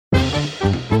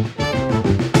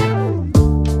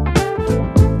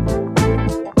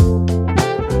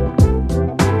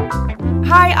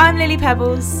Hi, I'm Lily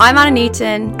Pebbles. I'm Anna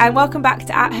Newton. And welcome back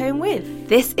to At Home With.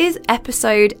 This is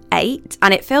episode 8,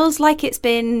 and it feels like it's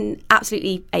been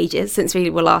absolutely ages since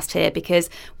we were last here because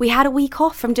we had a week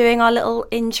off from doing our little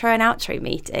intro and outro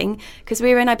meeting because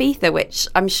we were in Ibiza, which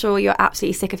I'm sure you're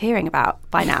absolutely sick of hearing about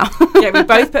by now. Yeah, we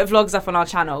both put vlogs up on our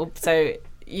channel, so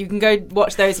you can go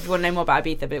watch those if you want to know more about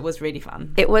Ibiza, but it was really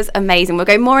fun. It was amazing. We'll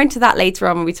go more into that later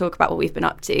on when we talk about what we've been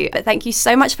up to. But thank you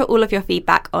so much for all of your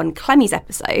feedback on Clemmie's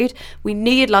episode. We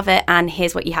knew you'd love it, and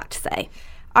here's what you had to say.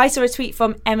 I saw a tweet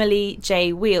from Emily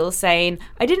J. Wheel saying,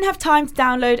 I didn't have time to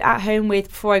download At Home With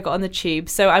before I got on the tube,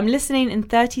 so I'm listening in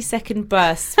 30-second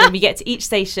bursts when we get to each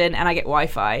station and I get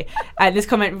Wi-Fi. And this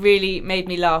comment really made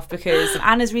me laugh because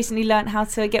Anna's recently learnt how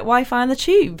to get Wi-Fi on the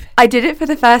tube. I did it for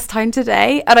the first time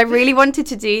today, and I really wanted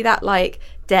to do that, like,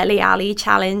 Deli Alley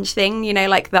challenge thing, you know,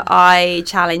 like the eye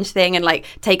challenge thing, and, like,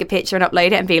 take a picture and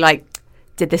upload it and be like,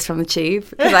 did this from the tube,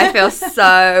 because I feel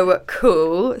so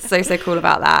cool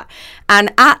about that.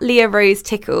 And at Leah Rose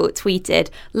Tickle tweeted,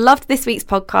 loved this week's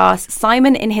podcast.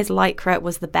 Simon in his lycra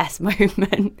was the best moment.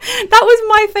 That was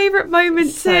my favourite moment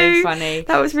too. So funny.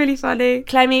 That was really funny.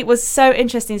 Clemmie was so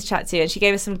interesting to chat to, and she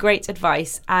gave us some great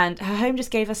advice, and her home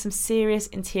just gave us some serious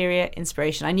interior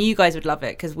inspiration. I knew you guys would love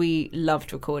it because we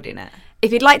loved recording it.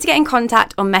 If you'd like to get in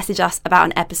contact or message us about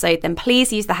an episode, then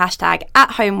please use the hashtag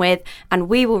 @HomeWith, and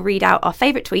we will read out our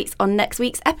favourite tweets on next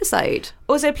week's episode.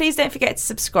 Also, please don't forget to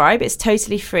subscribe. It's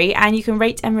totally free, and you can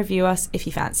rate and review us if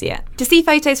you fancy it. To see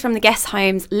photos from the guest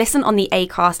homes, listen on the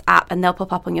Acast app, and they'll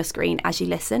pop up on your screen as you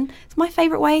listen. It's my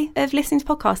favourite way of listening to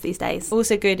podcasts these days.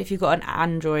 Also good if you've got an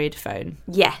Android phone.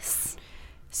 Yes.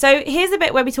 So here's a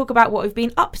bit where we talk about what we've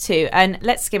been up to, and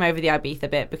let's skim over the Ibiza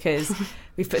bit because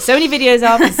we've put so many videos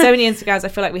up and so many Instagrams. I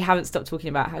feel like we haven't stopped talking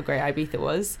about how great Ibiza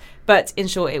was, but in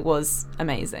short, it was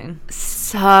amazing.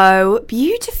 So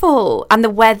beautiful. And the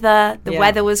weather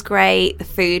was great. The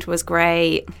food was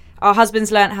great. Our husbands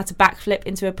learned how to backflip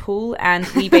into a pool, and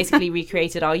we basically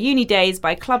recreated our uni days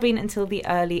by clubbing until the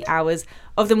early hours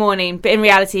of the morning. But in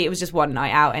reality, it was just one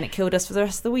night out, and it killed us for the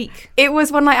rest of the week. It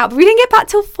was one night out, but we didn't get back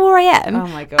till 4 a.m. Oh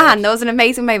my god. And there was an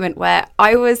amazing moment where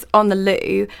I was on the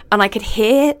loo and I could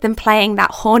hear them playing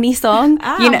that horny song.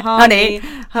 You know, honey,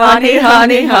 honey,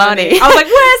 honey, honey. I was like,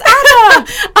 where's Anna?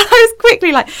 And I was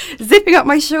quickly like zipping up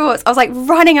my shorts. I was like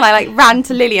running, and I like ran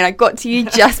to Lily, and I got to you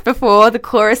just before the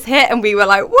chorus hit, and we were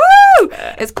like, woo!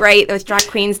 It was great. There was drag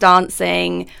queens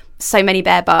dancing, so many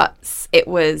bare butts. It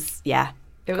was, yeah.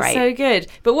 It was great. so good.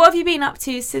 But what have you been up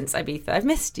to since Ibiza? I've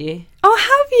missed you. Oh,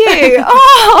 have you?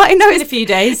 Oh, I know. It's been a few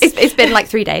days. It's been like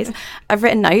 3 days. I've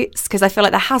written notes because I feel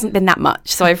like there hasn't been that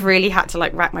much. So I've really had to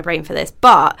like rack my brain for this.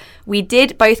 But we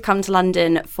did both come to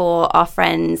London for our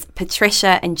friends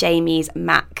Patricia and Jamie's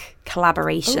MAC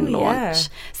collaboration launch. Yeah. So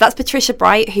that's Patricia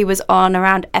Bright, who was on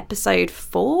around episode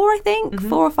 4, I think,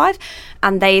 4 or 5.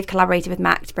 And they've collaborated with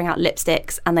MAC to bring out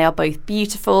lipsticks. And they are both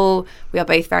beautiful. We are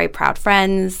both very proud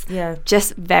friends. Yeah.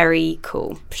 Just very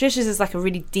cool. Patricia's is like a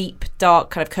really deep, dark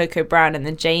kind of cocoa brown, and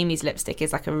then Jamie's lipstick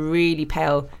is like a really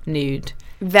pale nude.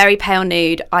 Very pale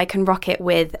nude. I can rock it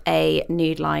with a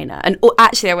nude liner. And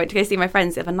actually, I went to go see my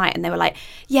friends the other night, and they were like,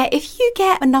 yeah, if you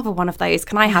get another one of those,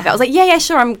 can I have it? I was like, yeah,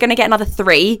 sure. I'm going to get another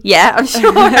 3. Yeah, I'm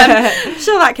sure. I'm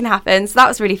sure that can happen. So that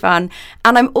was really fun.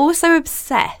 And I'm also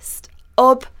obsessed,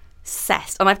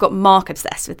 and I've got Mark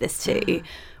obsessed with this too,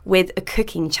 with a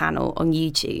cooking channel on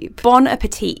YouTube. Bon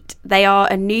Appetit. They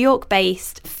are a New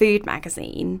York-based food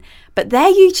magazine, but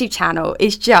their YouTube channel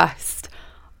is just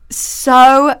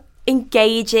so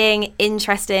engaging,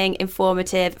 interesting,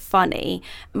 informative, funny.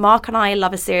 Mark and I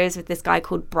love a series with this guy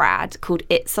called Brad called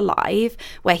It's Alive,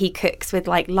 where he cooks with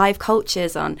like live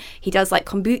cultures on. He does like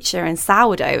kombucha and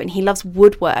sourdough, and he loves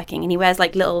woodworking, and he wears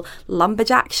like little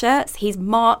lumberjack shirts. He's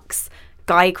Mark's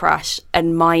guy crush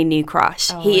and my new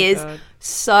crush. He is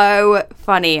so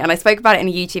funny, and I spoke about it in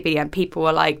a YouTube video, and people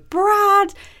were like,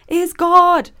 Brad is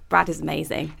God. Brad is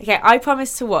amazing. Okay, I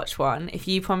promise to watch one if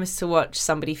you promise to watch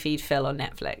Somebody Feed Phil on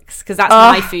Netflix, because that's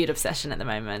my food obsession at the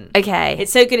moment. Okay.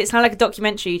 It's so good. It's kind of like a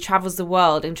documentary. He travels the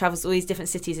world and travels all these different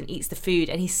cities and eats the food,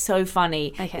 and he's so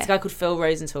funny. Okay. It's a guy called Phil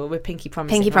Rosenthal. We're pinky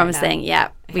promising. Pinky right promising, now. yeah.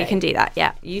 Okay. We can do that,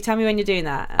 yeah. You tell me when you're doing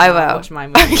that. And I I'll will. watch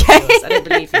mine. Okay. I don't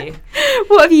believe you.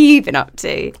 What have you been up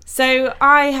to? So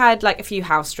I had like a few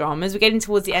house dramas. We're getting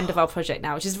towards the end of our project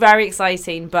now, which is very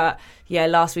exciting. But yeah,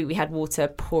 last week we had water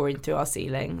pouring through our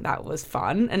ceiling. That was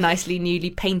fun. A nicely newly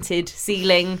painted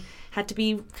ceiling had to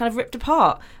be kind of ripped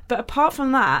apart. But apart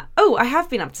from that, I have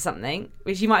been up to something,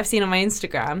 which you might have seen on my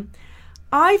Instagram.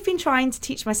 I've been trying to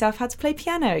teach myself how to play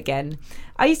piano again.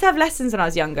 I used to have lessons when I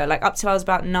was younger, like up till I was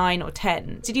about 9 or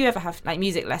 10. Did you ever have like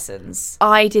music lessons?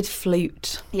 I did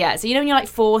flute. Yeah, so you know when you're like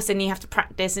forced and you have to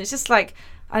practice and it's just like,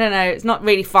 I don't know, it's not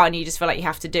really fun, you just feel like you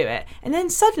have to do it. And then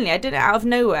suddenly I did it out of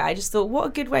nowhere. I just thought, what a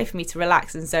good way for me to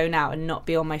relax and zone out and not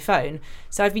be on my phone.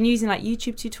 So I've been using like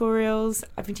YouTube tutorials.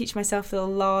 I've been teaching myself the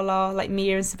La La, like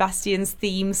Mia and Sebastian's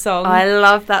theme song. I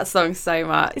love that song so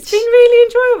much. It's been really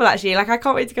enjoyable actually. Like I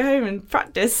can't wait to go home and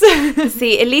practice.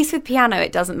 See, at least with piano,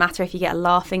 it doesn't matter if you get a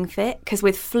laughing fit, because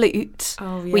with flute,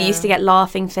 we used to get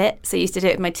laughing fits. So I used to do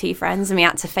it with my 2 friends and we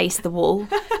had to face the wall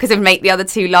because it would make the other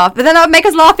 2 laugh. But then that would make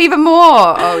us laugh even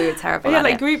more. Oh, we were terrible. Yeah,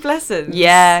 like group lessons.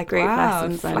 Yeah, group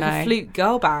lessons. I like know. a flute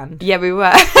girl band. Yeah, we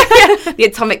were. The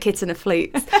Atomic Kitten of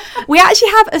Flutes. We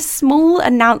actually have a small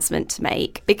announcement to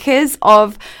make because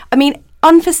of,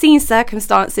 unforeseen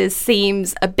circumstances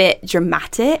seems a bit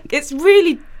dramatic. It's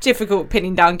really difficult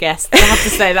pinning down guests, I have to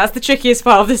say. That's the trickiest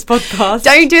part of this podcast.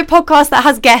 Don't do a podcast that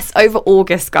has guests over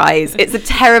August, guys. It's a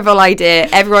terrible idea.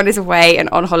 Everyone is away and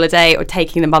on holiday or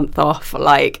taking the month off.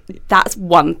 Like, that's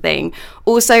one thing.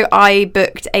 Also, I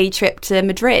booked a trip to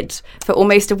Madrid for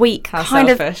almost a week. How kind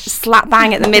selfish. of slap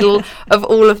bang at the middle of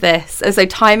all of this. And so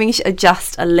timing should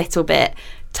adjust a little bit.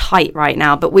 Tight right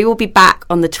now, but we will be back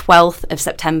on the 12th of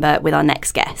September with our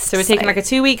next guest. So we're taking like a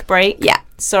 2-week break. Yeah.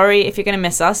 Sorry if you're going to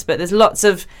miss us, but there's lots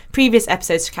of previous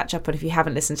episodes to catch up on if you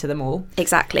haven't listened to them all.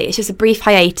 Exactly. It's just a brief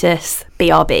hiatus.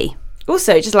 BRB.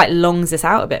 Also, it just like longs this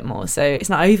out a bit more, so it's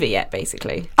not over yet,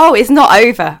 basically. Oh, it's not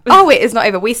over. It is not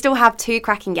over. We still have 2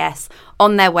 cracking guests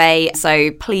on their way, so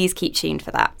please keep tuned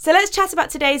for that. So let's chat about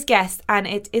today's guest, and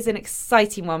it is an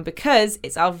exciting one because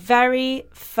it's our very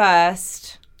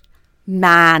first...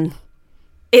 man.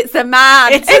 It's a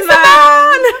man. It's a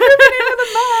man.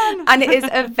 And it is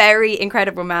a very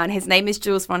incredible man. His name is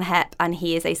Jules Von Hepp, and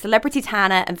he is a celebrity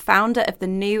tanner and founder of the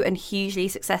new and hugely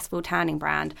successful tanning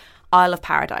brand, Isle of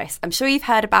Paradise. I'm sure you've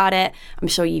heard about it. I'm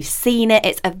sure you've seen it.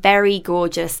 It's a very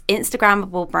gorgeous,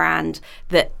 Instagrammable brand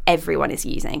that everyone is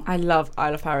using. I love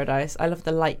Isle of Paradise. I love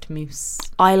the light mousse.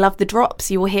 I love the drops.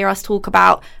 You will hear us talk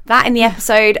about that in the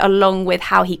episode, along with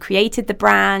how he created the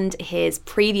brand, his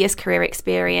previous career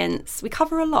experience. We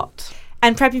cover a lot.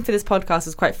 And prepping for this podcast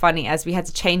was quite funny as we had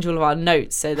to change all of our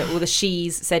notes so that all the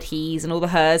she's said he's and all the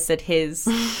hers said his.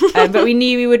 But we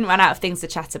knew we wouldn't run out of things to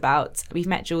chat about. We've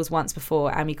met Jules once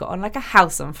before and we got on like a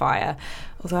house on fire.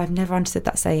 Although I've never understood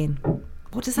that saying.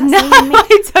 What does that saying mean?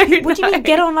 I don't What do you know. mean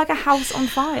get on like a house on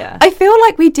fire? I feel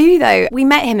like we do though. We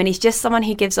met him and he's just someone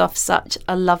who gives off such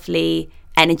a lovely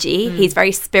energy. He's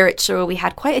very spiritual. We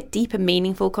had quite a deep and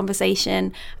meaningful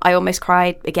conversation. I almost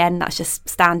cried. Again, that's just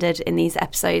standard in these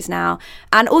episodes now.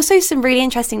 And also some really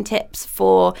interesting tips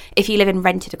for if you live in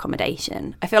rented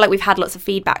accommodation. I feel like we've had lots of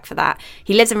feedback for that.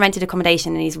 He lives in rented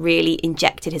accommodation and he's really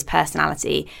injected his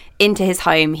personality into his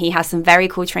home. He has some very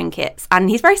cool trinkets and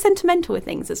he's very sentimental with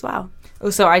things as well.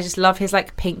 Also, I just love his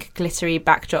like pink glittery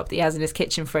backdrop that he has in his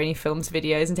kitchen for when he films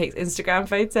videos and takes Instagram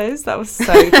photos. That was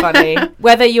so funny.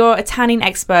 Whether you're a tanning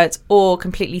expert or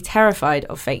completely terrified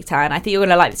of fake tan, I think you're going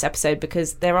to like this episode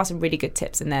because there are some really good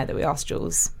tips in there that we asked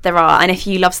Jules. There are, and if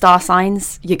you love star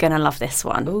signs, you're going to love this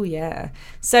one. Oh, yeah.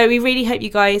 So we really hope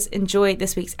you guys enjoyed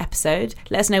this week's episode.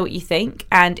 Let us know what you think.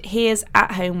 And here's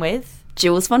At Home with...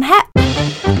 Jules Von Hepp.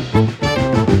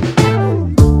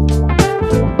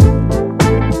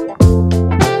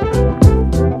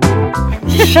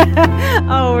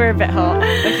 Oh, we're a bit hot.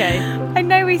 Okay. I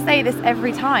know we say this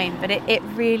every time, but it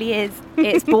really is.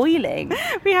 It's boiling.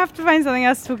 We have to find something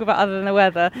else to talk about other than the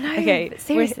weather. No, okay, but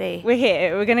seriously. We're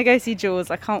here. We're going to go see Jules.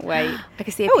 I can't wait. I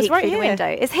can see a Oh, it's peek right through the here. window.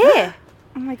 It's here.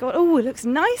 Oh, my God. Oh, it looks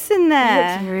nice in It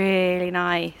there. looks really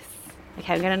nice.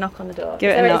 Okay, I'm going to knock on the door.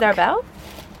 Give it a knock. Is there a bell?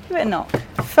 Give it a knock.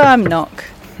 Firm knock.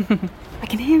 I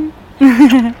can hear him.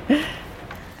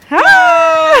 Hello.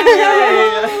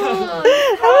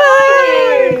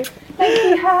 Thank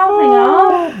you for having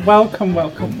us. Welcome. I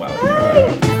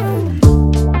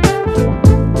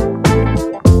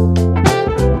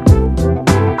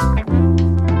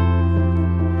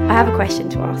have a question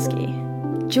to ask you.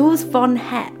 Jules Von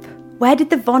Hepp. Where did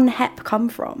the Von Hepp come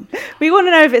from? We want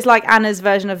to know if it's like Anna's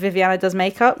version of Viviana Does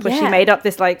Makeup, where she Yeah. made up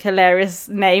this like hilarious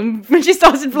name when she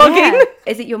started vlogging. Yeah.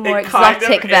 Is it your more It kind of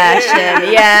exotic is.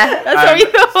 version? Yeah, that's what we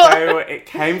thought. So it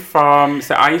came from.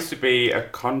 So I used to be a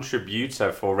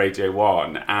contributor for Radio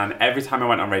 1, and every time I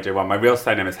went on Radio 1, my real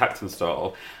surname is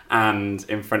Heptonstall, and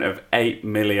in front of 8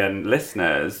 million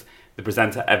listeners, the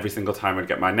presenter every single time would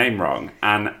get my name wrong.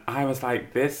 And I was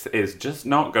like, this is just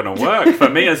not going to work for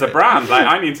me as a brand. Like,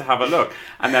 I need to have a look.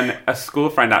 And then a school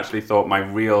friend actually thought my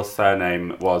real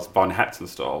surname was Von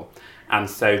Heptonstall. And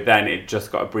so then it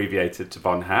just got abbreviated to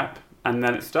Von Hep, and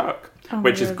then it stuck. Oh my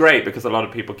Which is God. great because a lot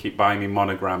of people keep buying me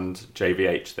monogrammed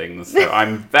JVH things. So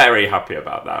I'm very happy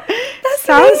about that. That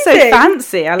sounds so amazing.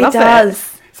 fancy. I love It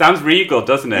does. Sounds regal,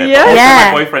 doesn't it? Yeah. But also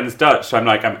Yeah. my boyfriend's Dutch, so I'm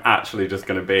like, I'm actually just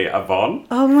going to be a Von.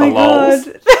 Oh my for lols.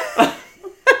 God.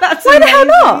 That's Why the hell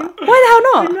amazing. not? Why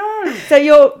the hell not? So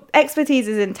your expertise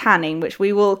is in tanning, which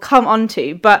we will come on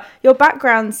to, but your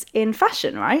background's in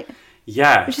fashion, right?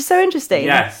 Yeah. Which is so interesting.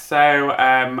 Yes. So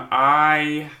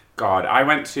I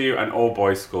went to an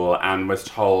all-boys school and was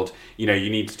told, you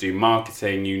need to do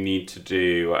marketing, you need to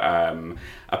do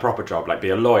a proper job, like be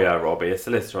a lawyer or be a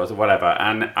solicitor or whatever.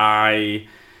 And I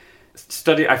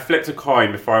flipped a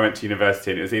coin before I went to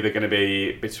university, and it was either going to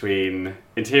be between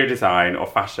interior design or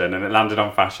fashion, and it landed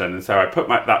on fashion. And so I put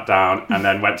that down and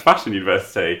then went to fashion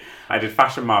university. I did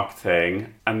fashion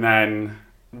marketing and then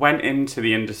went into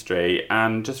the industry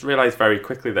and just realised very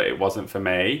quickly that it wasn't for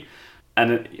me.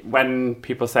 And when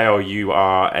people say, oh, you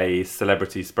are a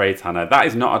celebrity spray tanner, that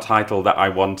is not a title that I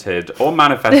wanted or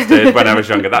manifested when I was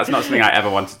younger. That's not something I ever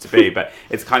wanted to be, but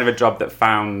it's kind of a job that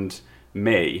found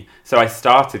me. So I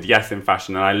started, yes, in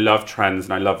fashion, and I love trends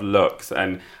and I love looks,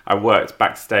 and I worked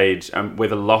backstage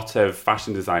with a lot of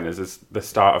fashion designers as the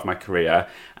start of my career,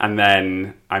 and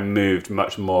then I moved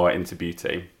much more into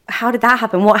beauty. How did that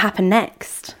happen? What happened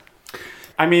next?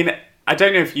 I mean, I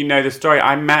don't know if you know the story.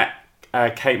 I met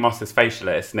Kate Moss's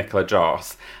facialist, Nicola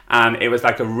Joss, and it was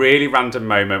like a really random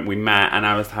moment. We met and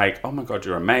I was like, oh my God,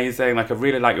 you're amazing. Like, I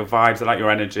really like your vibes. I like your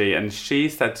energy. And she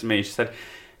said to me,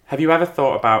 have you ever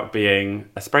thought about being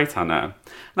a spray tanner?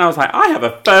 And I was like, I have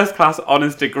a first-class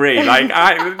honours degree. No,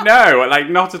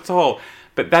 not at all.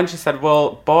 But then she said,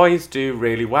 well, boys do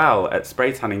really well at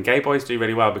spray tanning. Gay boys do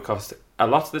really well because a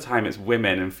lot of the time it's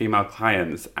women and female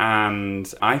clients.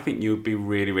 And I think you would be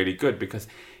really, really good because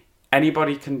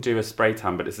anybody can do a spray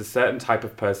tan, but it's a certain type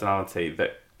of personality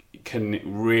that can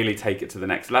really take it to the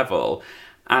next level.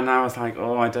 And I was like,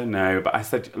 oh, I don't know. But I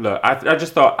said, look, I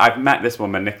just thought, I've met this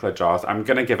woman, Nicola Joss. I'm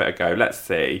going to give it a go. Let's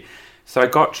see. So I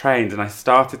got trained and I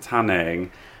started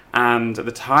tanning. And at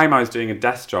the time I was doing a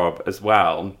desk job as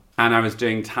well. And I was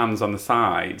doing tans on the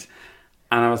side.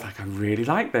 And I was like, I really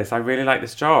like this. I really like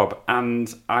this job.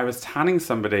 And I was tanning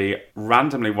somebody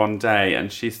randomly one day.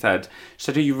 And she said,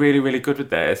 are you really, really good with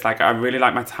this? Like, I really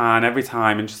like my tan every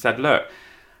time. And she said, look,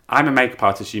 I'm a makeup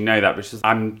artist, you know that, but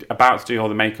I'm about to do all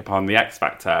the makeup on The X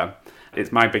Factor. It's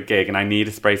my big gig and I need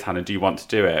a spray tanner. Do you want to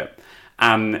do it?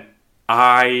 And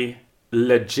I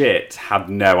legit had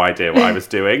no idea what I was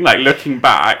doing. Like, looking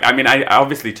back, I mean, I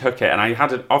obviously took it and I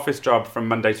had an office job from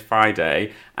Monday to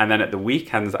Friday, and then at the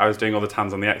weekends I was doing all the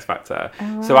tans on The X Factor.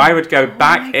 Oh, so I would go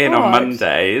back in on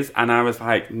Mondays and I was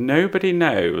like, nobody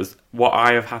knows what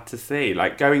I have had to see.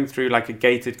 Like, going through like a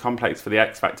gated complex for The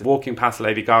X Factor, walking past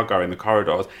Lady Gaga in the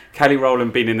corridors, Kelly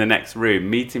Rowland being in the next room,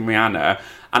 meeting Rihanna.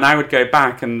 And I would go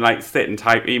back and like sit and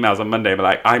type emails on Monday and be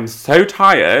like, I'm so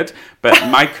tired, but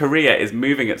my career is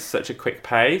moving at such a quick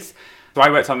pace. So I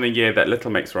worked on the year that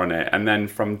Little Mix were on it. And then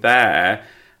from there,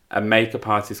 a makeup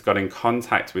artist got in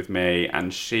contact with me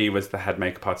and she was the head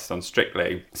makeup artist on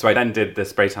Strictly. So I then did the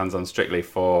spray tans on Strictly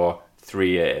for 3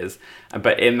 years.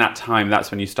 But in that time,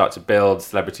 that's when you start to build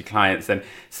celebrity clients. And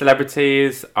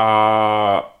celebrities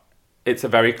are... It's a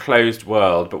very closed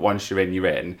world, but once you're in, you're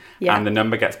in. Yeah. And the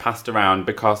number gets passed around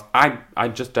because I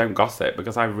just don't gossip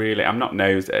because I'm not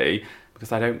nosy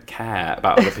because I don't care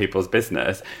about other people's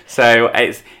business. So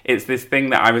it's this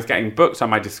thing that I was getting booked on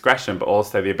my discretion, but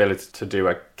also the ability to do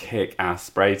a kick-ass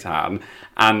spray tan.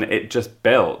 And it just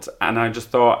built. And I just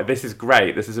thought, this is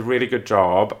great. This is a really good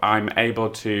job. I'm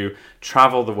able to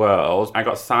travel the world. I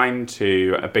got signed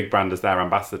to a big brand as their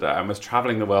ambassador and was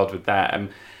traveling the world with them.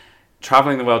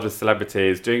 Traveling the world with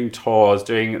celebrities, doing tours,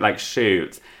 doing like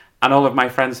shoots, and all of my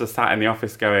friends were sat in the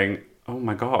office going, oh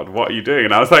my God, what are you doing?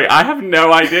 And I was like, I have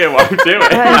no idea what I'm doing.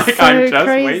 Like, so I'm just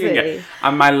winging it.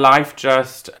 And my life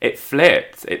it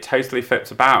flipped. It totally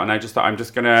flipped about. And I just thought, I'm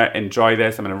just going to enjoy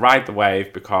this. I'm going to ride the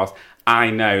wave because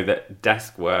I know that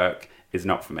desk work is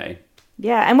not for me.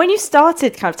 Yeah. And when you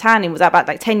started kind of tanning, was that about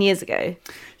like 10 years ago?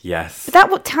 Yes.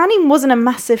 But tanning wasn't a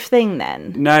massive thing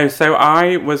then? No, so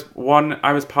I was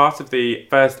part of the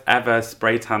first ever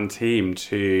spray tan team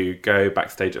to go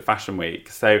backstage at Fashion Week.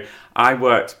 So I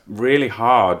worked really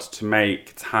hard to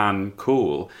make tan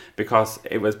cool because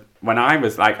it was when I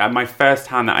was like, at my first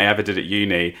tan that I ever did at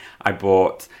uni, I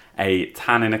bought a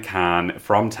tan in a can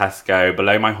from Tesco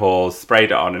below my halls,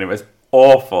 sprayed it on, and it was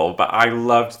awful, but I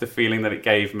loved the feeling that it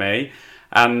gave me.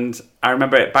 And I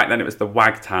remember it back then, it was the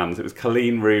WAG tans. It was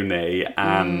Colleen Rooney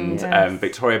and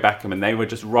Victoria Beckham, and they were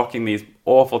just rocking these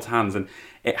awful tans. And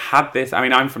it had this, I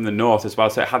mean, I'm from the north as well,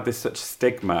 so it had this such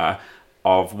stigma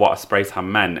of what a spray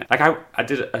tan meant. Like I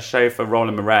did a show for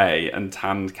Roland Murray and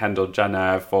tanned Kendall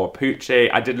Jenner for Poochie.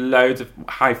 I did loads of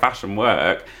high fashion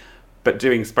work, but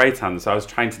doing spray tan, so I was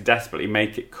trying to desperately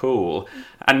make it cool.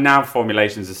 And now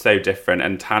formulations are so different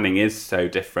and tanning is so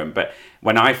different. But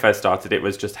when I first started, it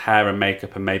was just hair and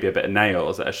makeup and maybe a bit of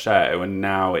nails at a show. And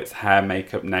now it's hair,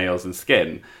 makeup, nails and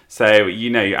skin. So,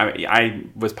 you know, I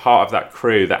was part of that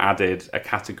crew that added a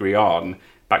category on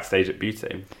backstage at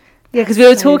Beauty. Yeah, because we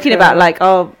were talking about, like,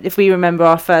 if we remember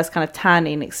our first kind of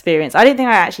tanning experience. I don't think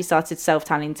I actually started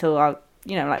self-tanning until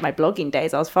like my blogging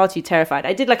days. I was far too terrified.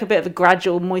 I did like a bit of a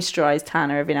gradual moisturised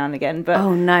tanner every now and again. But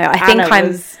oh no, I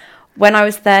think when I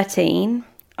was 13,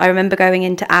 I remember going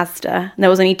into Asda and there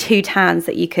was only 2 tans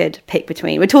that you could pick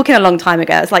between. We're talking a long time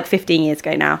ago. It's like 15 years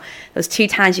ago now. There was 2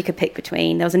 tans you could pick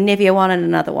between. There was a Nivea one and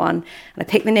another one. And I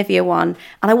picked the Nivea one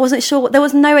and I wasn't sure. There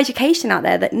was no education out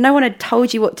there, that no one had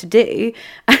told you what to do.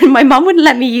 And my mum wouldn't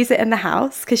let me use it in the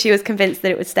house because she was convinced that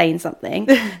it would stain something.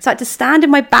 So I had to stand in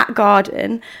my back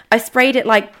garden. I sprayed it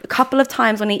like a couple of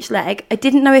times on each leg. I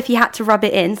didn't know if you had to rub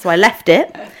it in, so I left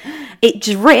it. It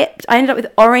dripped. I ended up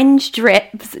with orange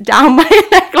drips down my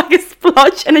leg, like a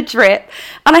splodge and a drip.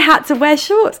 And I had to wear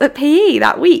shorts at PE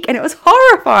that week. And it was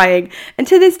horrifying. And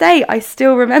to this day, I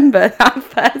still remember that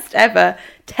first ever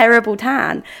terrible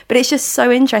tan. But it's just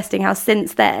so interesting how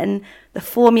since then, the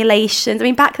formulations... I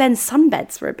mean, back then,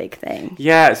 sunbeds were a big thing.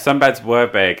 Yeah, sunbeds were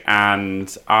big.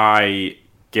 And I...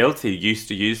 used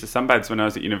to use the sunbeds when I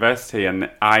was at university, and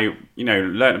I,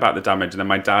 learned about the damage. And then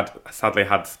my dad sadly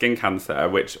had skin cancer,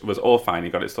 which was all fine. He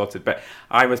got it sorted. But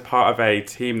I was part of a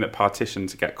team that partitioned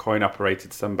to get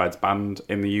coin-operated sunbeds banned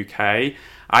in the UK.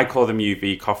 I call them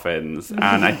UV coffins.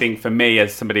 And I think for me,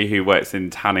 as somebody who works in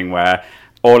tanning, where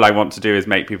all I want to do is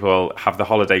make people have the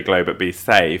holiday glow but be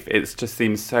safe, it just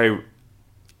seems so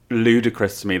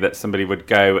ludicrous to me that somebody would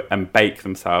go and bake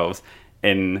themselves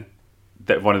in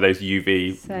one of those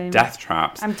UV death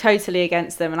traps. I'm totally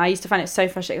against them, and I used to find it so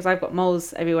frustrating because I've got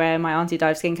moles everywhere and my auntie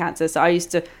died of skin cancer, so I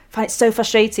used to find it so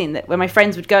frustrating that when my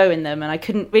friends would go in them and I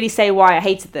couldn't really say why I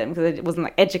hated them because I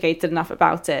wasn't educated enough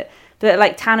about it. But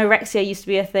tanorexia used to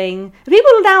be a thing. Are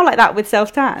people now like that with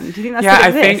self-tan? Do you think that's what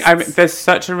exists?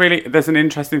 I think there's an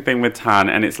interesting thing with tan,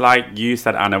 and it's like you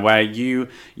said, Anna, where you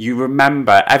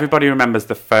remember, everybody remembers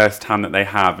the first tan that they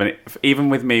have. And even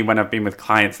with me, when I've been with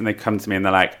clients and they come to me and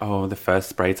they're like, oh, the first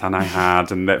spray tan I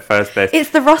had, and the first this.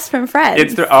 It's the Ross from Friends.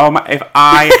 If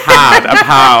I had a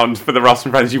pound for the Ross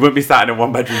from Friends, you wouldn't be sat in a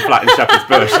 1-bedroom flat in Shepherd's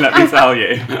Bush, let me tell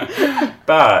you.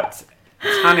 But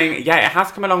tanning, it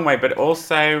has come a long way, but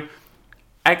also...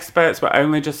 experts were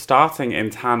only just starting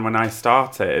in tan when I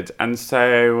started, and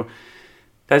so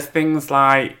there's things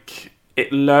like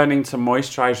learning to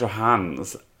moisturise your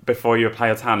hands before you apply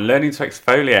a tan, learning to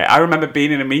exfoliate. I remember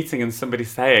being in a meeting and somebody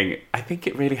saying, I think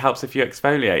it really helps if you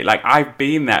exfoliate. Like, I've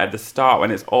been there at the start when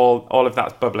it's all of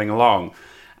that's bubbling along.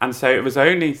 And so it was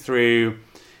only through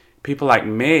people like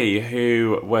me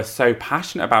who were so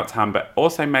passionate about tan, but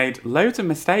also made loads of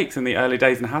mistakes in the early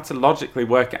days and had to logically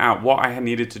work out what I had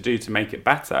needed to do to make it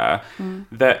better,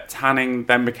 that tanning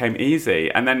then became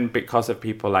easy. And then because of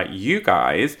people like you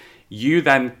guys, you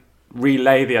then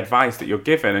relay the advice that you're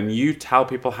given and you tell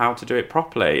people how to do it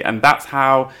properly. And that's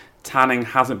how tanning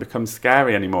hasn't become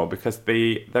scary anymore, because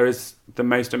there is the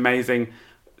most amazing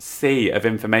sea of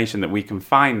information that we can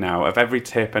find now, of every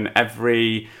tip and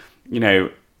every,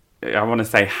 I want to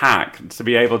say hack, to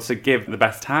be able to give the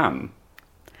best tan.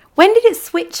 When did it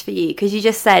switch for you? Because you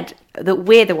just said that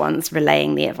we're the ones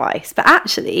relaying the advice, but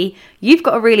actually you've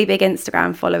got a really big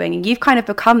Instagram following and you've kind of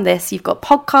become this. You've got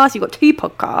podcasts, you've got 2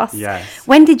 podcasts. Yes.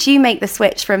 When did you make the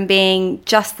switch from being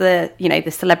just the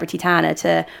celebrity tanner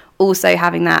to also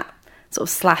having that sort of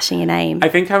slashing your name? I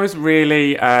think I was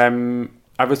really,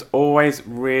 I was always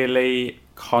really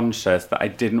conscious that I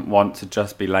didn't want to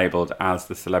just be labelled as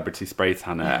the celebrity spray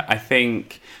tanner. I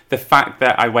think the fact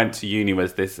that I went to uni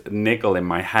was this niggle in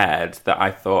my head that I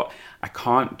thought, I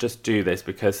can't just do this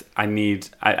because I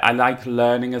like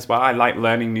learning as well. I like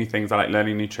learning new things. I like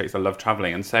learning new tricks. I love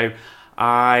travelling. And so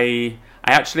I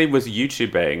actually was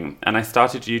YouTubing, and I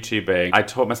started YouTubing. I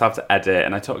taught myself to edit,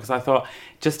 and because I thought,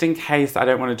 just in case I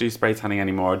don't want to do spray tanning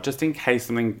anymore, just in case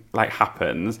something like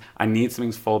happens, I need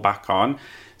something to fall back on.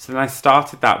 So then I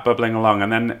started that bubbling along,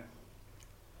 and then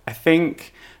I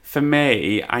think for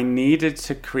me, I needed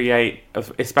to create,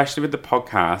 especially with the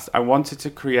podcast, I wanted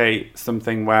to create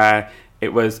something where it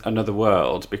was another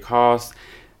world, because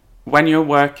when you're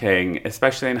working,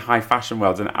 especially in high fashion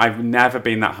worlds, and I've never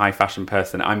been that high fashion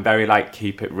person, I'm very like,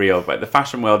 keep it real, but the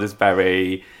fashion world is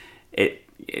very,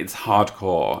 it's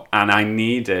hardcore. And I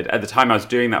needed, at the time I was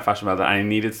doing that fashion world, I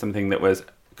needed something that was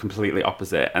completely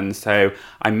opposite. And so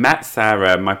I met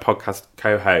Sarah, my podcast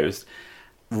co-host,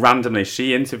 randomly.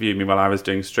 She interviewed me while I was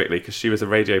doing Strictly because she was a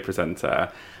radio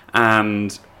presenter.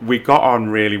 And we got on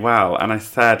really well. And I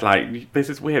said, like, this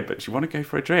is weird, but do you want to go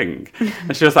for a drink?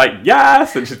 And she was like,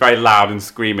 yes! And she's very loud and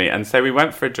screamy. And so we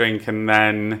went for a drink, and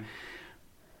then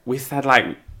we said,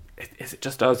 like, is it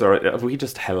just us, or are we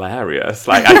just hilarious?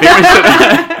 Like,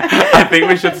 I think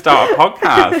we should start a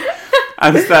podcast.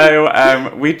 And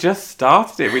so we just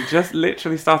started it. We just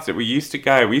literally started it. We used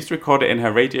to record it in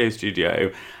her radio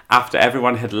studio after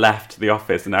everyone had left the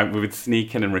office, and we would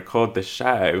sneak in and record the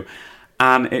show.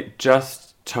 And it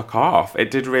just took off. It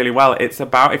did really well. It's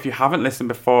about, if you haven't listened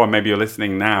before, maybe you're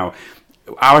listening now,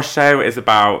 our show is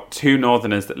about two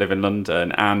Northerners that live in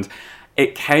London. And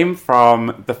it came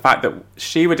from the fact that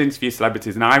she would interview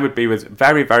celebrities and I would be with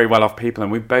very, very well-off people.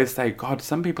 And we both say, God,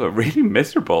 some people are really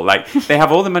miserable. Like, they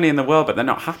have all the money in the world, but they're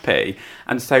not happy.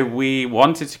 And so we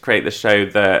wanted to create the show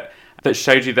that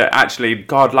showed you that actually,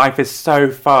 God, life is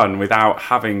so fun without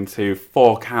having to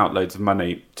fork out loads of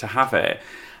money to have it.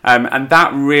 And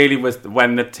that really was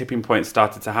when the tipping point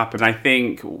started to happen. I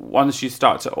think once you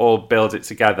start to all build it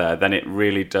together, then it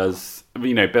really does,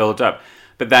 build up.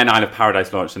 But then Isle of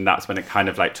Paradise launched, and that's when it kind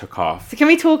of like took off. So can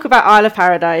we talk about Isle of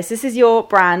Paradise? This is your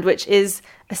brand, which is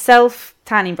a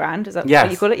self-tanning brand. Is that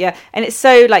what you call it? Yeah. And it's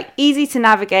so like easy to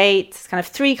navigate. It's kind of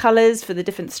 3 colours for the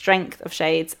different strength of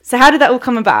shades. So how did that all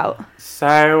come about?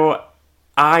 So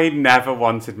I never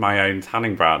wanted my own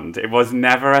tanning brand. It was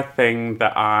never a thing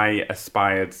that I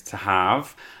aspired to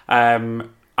have.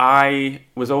 I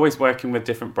was always working with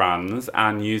different brands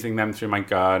and using them through my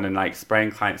gun and like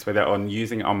spraying clients with it or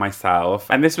using it on myself.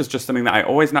 And this was just something that I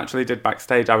always naturally did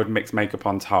backstage. I would mix makeup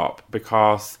on top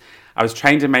because I was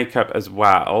trained in makeup as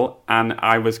well. And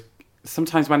I was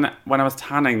sometimes when I was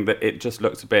tanning, that it just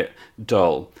looked a bit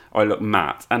dull or it looked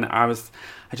matte. And I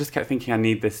just kept thinking, I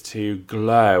need this to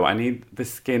glow. I need the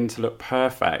skin to look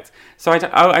perfect. So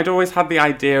I'd always had the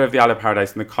idea of the Isle of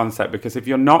Paradise and the concept, because if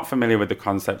you're not familiar with the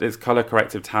concept, it's colour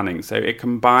corrective tanning. So it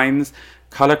combines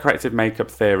colour corrective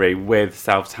makeup theory with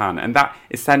self-tan. And that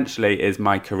essentially is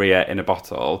my career in a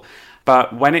bottle.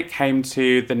 But when it came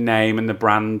to the name and the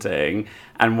branding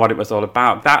and what it was all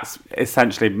about, that's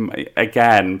essentially,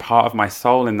 again, part of my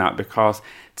soul in that, because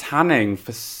tanning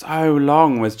for so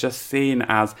long was just seen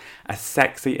as a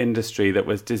sexy industry that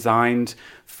was designed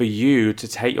for you to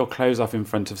take your clothes off in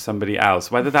front of somebody else,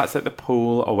 whether that's at the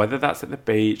pool or whether that's at the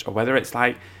beach or whether it's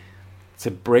like to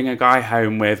bring a guy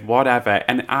home with, whatever.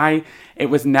 And it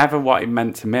was never what it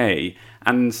meant to me.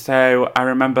 And so I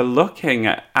remember looking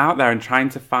out there and trying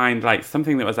to find like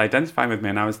something that was identifying with me.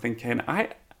 And I was thinking,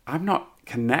 I'm not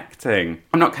connecting.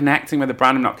 I'm not connecting with a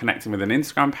brand. I'm not connecting with an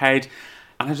Instagram page.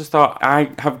 And I just thought,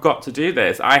 I have got to do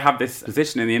this. I have this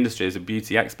position in the industry as a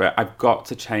beauty expert. I've got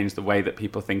to change the way that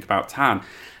people think about tan.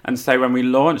 And so when we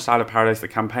launched Isle of Paradise, the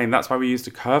campaign, that's why we used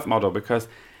a curve model, because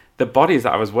the bodies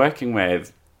that I was working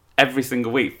with every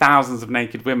single week, thousands of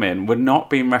naked women, were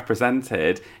not being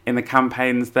represented in the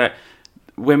campaigns that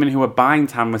women who were buying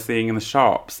tan were seeing in the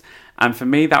shops. And for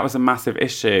me, that was a massive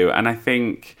issue. And I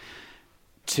think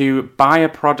to buy a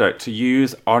product to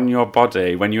use on your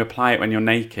body when you apply it when you're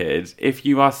naked, if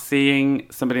you are seeing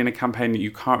somebody in a campaign that you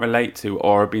can't relate to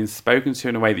or are being spoken to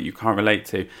in a way that you can't relate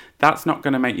to, that's not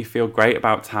going to make you feel great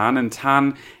about tan. And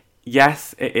tan,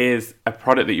 yes, it is a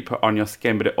product that you put on your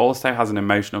skin, but it also has an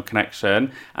emotional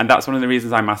connection. And that's one of the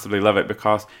reasons I massively love it,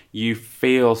 because you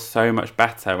feel so much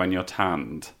better when you're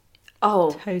tanned.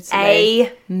 Oh,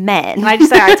 totally. Amen. Can I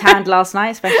just say I tanned last night,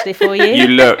 especially for you? You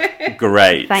look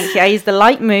great. Thank you. I used the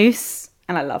light mousse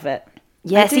and I love it.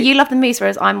 Yeah, so you love the mousse,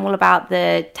 whereas I'm all about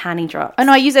the tanning drops. Oh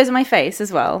no, I use those on my face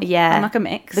as well. Yeah. I'm like a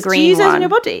mix. The green Do you use those one. on your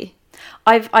body?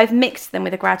 I've mixed them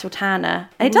with a gradual tanner.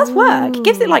 And it does work. It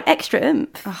gives it like extra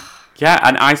oomph. Yeah,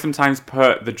 and I sometimes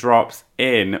put the drops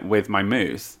in with my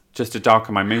mousse, just to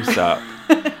darken my mousse up.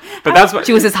 But that's what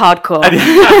Jules is hardcore.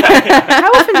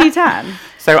 How often do you tan?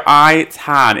 So I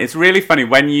tan. It's really funny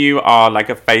when you are like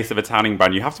a face of a tanning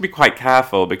brand, you have to be quite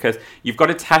careful because you've got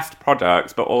to test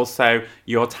products, but also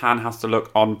your tan has to look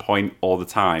on point all the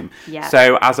time. Yeah.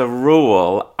 So as a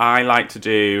rule, I like to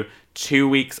do 2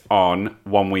 weeks on,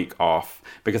 1 week off,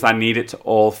 because I need it to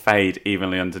all fade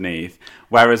evenly underneath.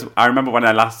 Whereas I remember when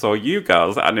I last saw you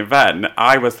girls at an event,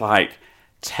 I was like,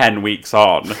 10 weeks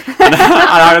on. And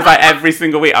I was like, every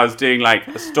single week I was doing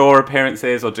like store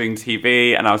appearances or doing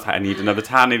TV, and I was like, I need another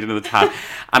tan.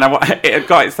 And it had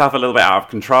got itself a little bit out of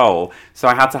control. So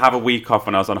I had to have a week off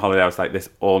when I was on holiday. I was like, this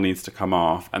all needs to come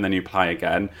off, and then you apply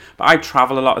again. But I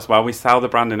travel a lot as well. We sell the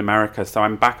brand in America, so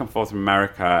I'm back and forth from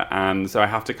America, and so I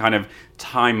have to kind of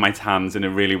time my tans in a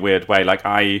really weird way. Like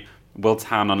I will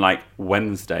tan on like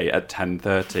Wednesday at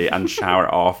 10:30 and shower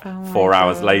it off 4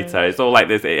 hours later. It's all like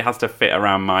this. It has to fit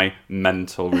around my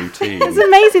mental routine. It's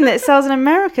amazing that it sells in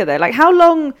America though. Like how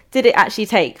long did it actually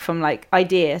take from like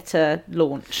idea to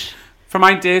launch? From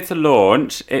idea to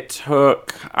launch, it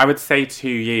took, I would say, 2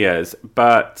 years,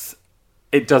 but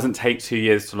it doesn't take 2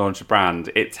 years to launch a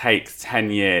brand. It takes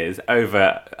 10 years,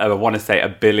 over, I want to say,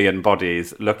 1 billion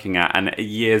bodies looking at, and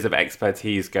years of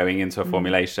expertise going into a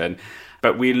formulation.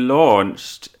 But we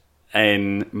launched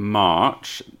in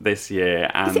March this year.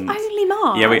 And is it only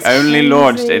March? Yeah, we only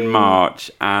launched in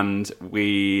March, and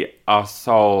we are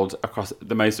sold across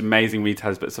the most amazing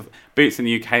retailers, but Boots in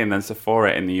the UK and then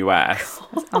Sephora in the US.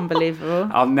 It's unbelievable.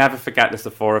 I'll never forget the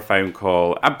Sephora phone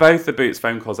call, and both the Boots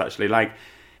phone calls actually. Like,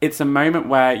 it's a moment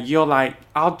where you're like,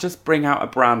 I'll just bring out a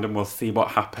brand and we'll see what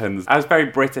happens. I was very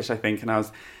British, I think, and I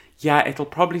was, yeah, it'll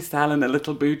probably sell in a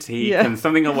little boutique and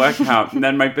something will work out. And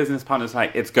then my business partner's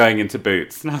like, it's going into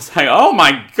Boots. And I was like, oh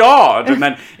my God. And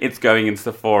then it's going into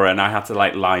Sephora, and I had to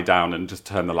like lie down and just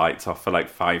turn the lights off for like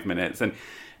 5 minutes. And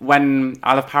when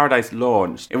Isle of Paradise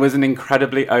launched, it was an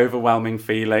incredibly overwhelming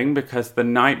feeling, because the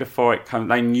night before it comes,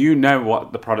 like, you know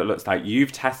what the product looks like.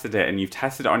 You've tested it, and you've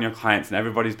tested it on your clients, and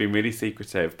everybody's been really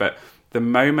secretive. But the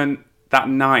moment, that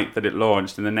night that it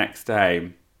launched and the next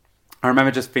day, I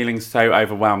remember just feeling so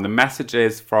overwhelmed. The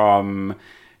messages from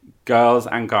girls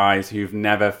and guys who've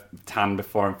never tanned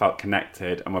before and felt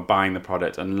connected and were buying the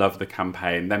product and loved the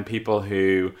campaign. Then people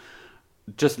who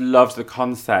just loved the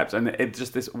concept, and it's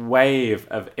just this wave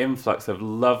of influx of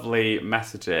lovely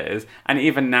messages. And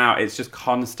even now it's just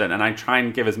constant, and I try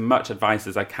and give as much advice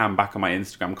as I can back on my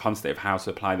Instagram constantly of how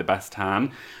to apply the best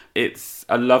tan. It's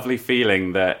a lovely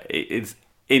feeling that it's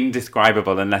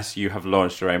indescribable unless you have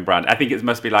launched your own brand. I think it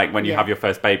must be like when you have your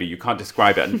first baby. You can't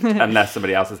describe it unless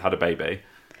somebody else has had a baby.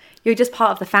 You're just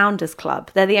part of the Founders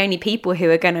Club. They're the only people who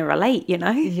are going to relate, you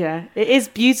know? Yeah. It is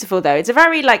beautiful, though. It's a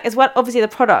very, like, as well, obviously the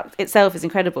product itself is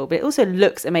incredible, but it also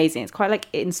looks amazing. It's quite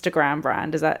like Instagram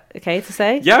brand. Is that okay to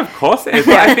say? Yeah, of course it is.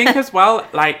 But I think as well,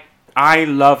 like, I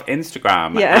love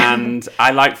Instagram and I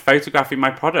like photographing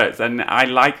my products, and I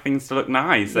like things to look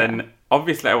nice. Yeah. And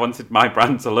obviously I wanted my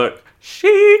brand to look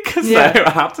chic, so I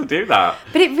had to do that.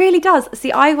 But it really does.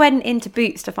 See, I went into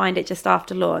Boots to find it just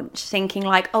after launch, thinking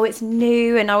like, oh, it's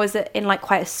new, and I was in like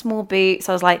quite a small Boots.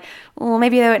 So I was like, oh,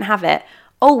 maybe they won't have it.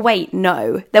 Oh, wait,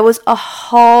 no. There was a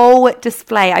whole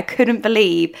display. I couldn't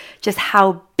believe just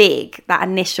how big that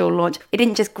initial launch. It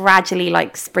didn't just gradually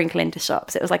like sprinkle into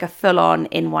shops. It was like a full-on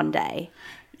in one day.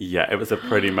 Yeah, it was a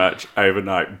pretty much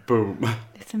overnight boom.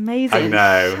 It's amazing. I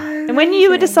know. And when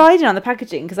you were deciding on the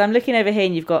packaging, because I'm looking over here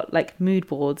and you've got like mood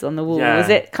boards on the wall, was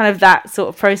it kind of that sort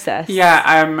of process?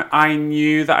 Yeah, I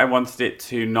knew that I wanted it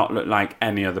to not look like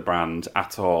any other brand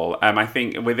at all. I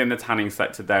think within the tanning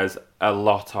sector, there's a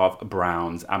lot of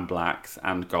browns and blacks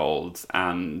and golds,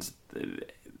 and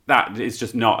that is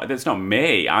just not, that's not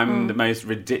me. I'm the most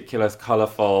ridiculous,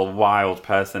 colourful, wild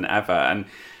person ever. And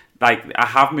like, I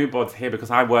have mood boards here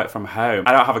because I work from home.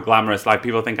 I don't have a glamorous life.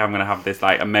 People think I'm going to have this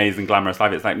like amazing glamorous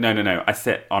life. It's like, no. I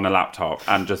sit on a laptop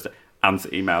and just answer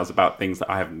emails about things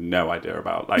that I have no idea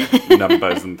about, like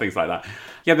numbers and things like that.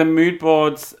 Yeah, the mood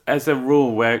boards, as a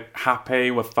rule, we're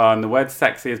happy, we're fun. The word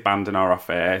sexy is banned in our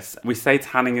office. We say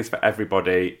tanning is for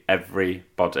everybody.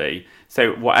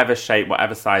 So whatever shape,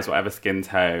 whatever size, whatever skin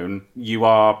tone, you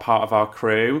are part of our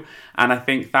crew. And I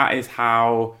think that is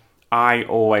how I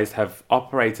always have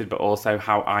operated, but also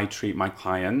how I treat my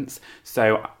clients.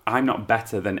 So I'm not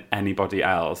better than anybody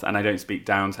else, and I don't speak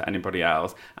down to anybody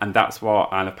else. And that's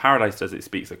what Isle of Paradise does. It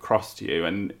speaks across to you,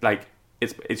 and like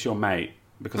it's your mate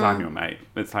because I'm your mate.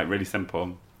 It's like really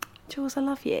simple. Jules, I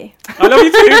love you. I love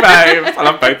you too, babe. I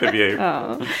love both of you.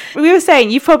 Oh. We were saying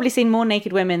you've probably seen more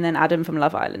naked women than Adam from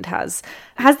Love Island has.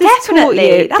 Has this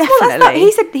Definitely. taught you? That's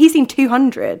he said he's seen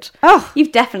 200. Oh,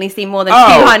 you've definitely seen more than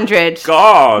 200.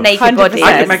 God, naked 100%. bodies.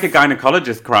 I could make a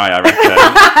gynecologist cry, I reckon.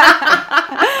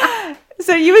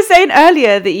 So you were saying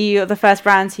earlier that you're the first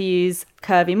brand to use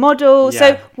curvy model. Yeah.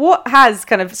 So what has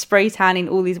kind of spray tanning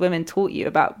all these women taught you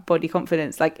about body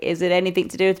confidence? Like, is it anything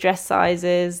to do with dress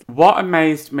sizes? What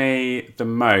amazed me the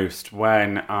most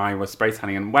when I was spray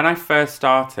tanning, and when I first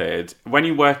started, when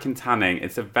you work in tanning,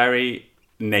 it's a very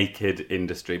naked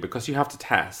industry because you have to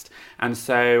test. And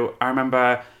so I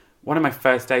remember one of my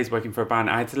first days working for a brand,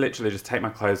 I had to literally just take my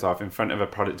clothes off in front of a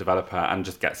product developer and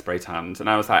just get spray tanned. And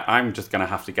I was like, I'm just going to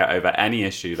have to get over any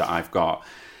issue that I've got.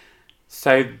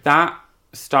 So that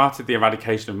started the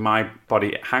eradication of my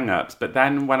body hang-ups. But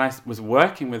then when I was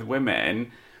working with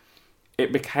women,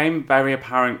 it became very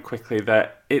apparent quickly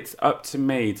that it's up to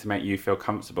me to make you feel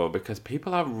comfortable, because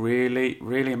people are really,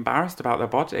 really embarrassed about their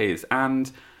bodies.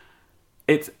 And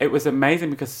it was amazing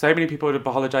because so many people would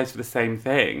apologise for the same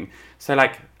thing. So,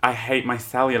 like, I hate my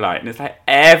cellulite. And it's like,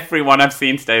 everyone I've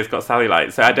seen today has got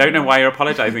cellulite. So I don't know why you're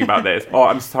apologising about this. Or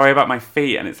I'm sorry about my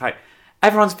feet. And it's like,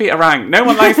 everyone's feet are rank. No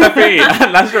one likes their feet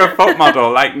unless you're a foot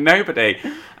model. Like, nobody.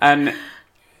 And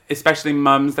especially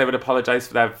mums, they would apologise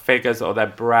for their figures or their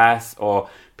breasts, or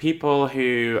people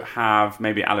who have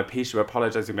maybe alopecia were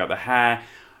apologising about their hair.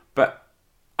 But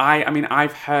I mean,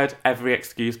 I've heard every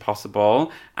excuse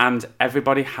possible, and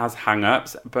everybody has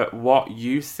hang-ups, but what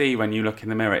you see when you look in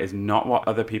the mirror is not what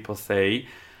other people see.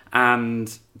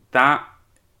 And that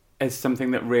is something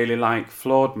that really, like,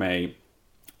 floored me,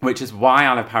 which is why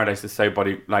I Love Paradise is so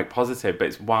body, like, positive, but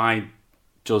it's why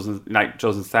Jules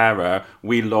and Sarah,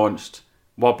 we launched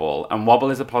Wobble, and Wobble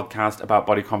is a podcast about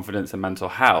body confidence and mental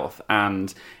health,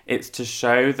 and it's to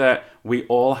show that we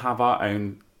all have our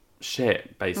own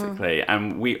shit, basically,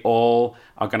 and we all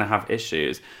are going to have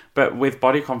issues. But with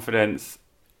body confidence,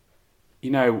 you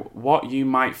know, what you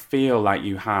might feel like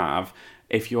you have,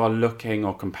 if you are looking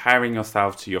or comparing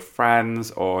yourself to your friends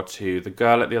or to the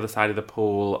girl at the other side of the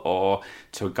pool or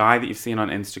to a guy that you've seen on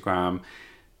Instagram,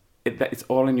 it's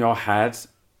all in your head.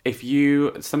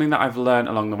 Something that I've learned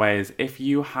along the way is, if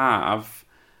you have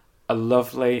a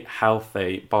lovely,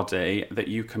 healthy body that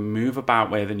you can move about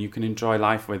with and you can enjoy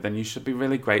life with, then you should be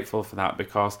really grateful for that,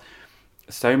 because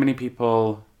so many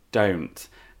people don't.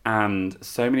 And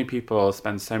so many people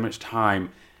spend so much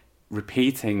time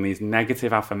repeating these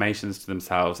negative affirmations to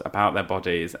themselves about their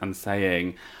bodies and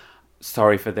saying,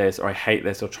 sorry for this, or I hate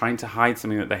this, or trying to hide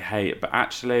something that they hate. But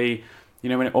actually, you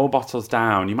know, when it all bottles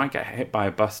down, you might get hit by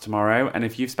a bus tomorrow. And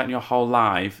if you've spent your whole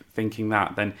life thinking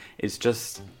that, then it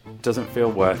just doesn't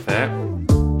feel worth it.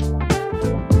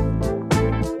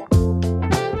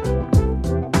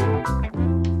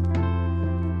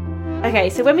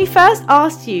 Okay, so when we first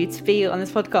asked you to be on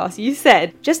this podcast, you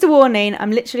said, just a warning,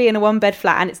 I'm literally in a one-bed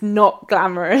flat and it's not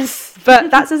glamorous. But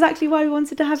that's exactly why we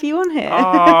wanted to have you on here.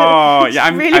 Oh, yeah.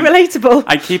 I'm really relatable.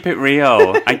 I keep it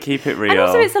real. And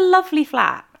also, it's a lovely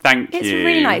flat. Thank you. It's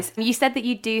really nice. You said that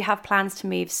you do have plans to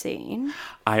move soon.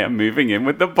 I am moving in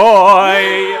with the boy.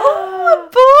 Oh,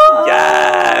 boy.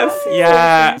 Yes.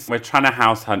 Yeah. We're trying to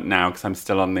house hunt now because I'm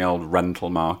still on the old rental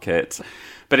market.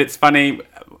 But it's funny,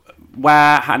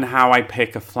 where and how I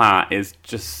pick a flat is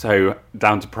just so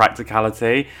down to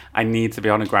practicality. I need to be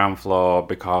on a ground floor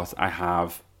because I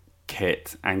have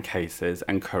kit and cases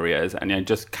and couriers, and I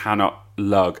just cannot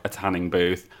lug a tanning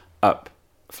booth up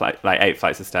 8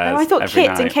 flights of stairs. Oh, I thought every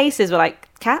kit night. and cases were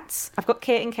like cats. I've got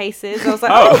kit and cases. I was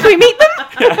like, can we meet them?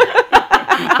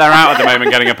 They're out at the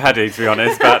moment getting a pedi, to be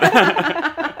honest. But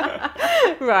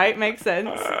Right, makes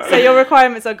sense. So your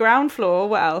requirements are ground floor.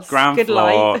 What else? Ground Good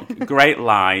floor, light. great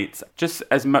light, just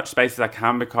as much space as I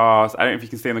can, because I don't know if you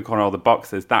can see in the corner all the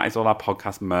boxes. That is all our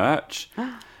podcast merch.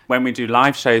 When we do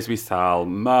live shows, we sell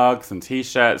mugs and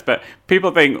T-shirts, but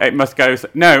people think it must go...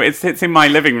 No, it sits in my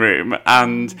living room,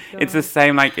 and it's the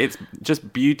same, like, it's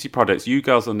just beauty products. You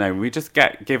girls will know. We just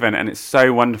get given, and it's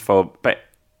so wonderful. But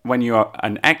when you're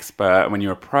an expert, when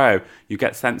you're a pro, you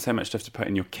get sent so much stuff to put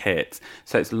in your kit.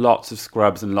 So it's lots of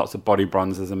scrubs and lots of body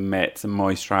bronzers and mitts and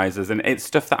moisturisers, and it's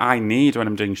stuff that I need when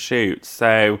I'm doing shoots.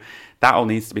 So that all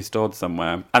needs to be stored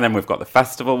somewhere. And then we've got the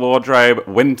festival wardrobe,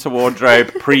 winter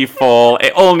wardrobe, pre-fall.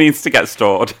 It all needs to get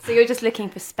stored. So you're just looking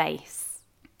for space.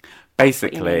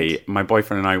 Basically, my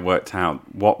boyfriend and I worked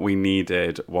out what we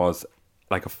needed was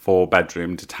like a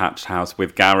 4-bedroom detached house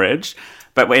with garage.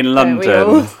 But we're in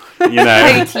London, you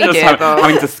know, Totally just doable.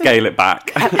 having to scale it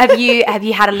back. Have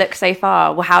you had a look so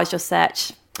far? Well, how's your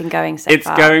search been going so It's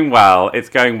far? going well. It's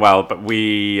going well, but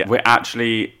we're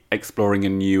actually exploring a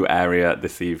new area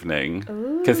this evening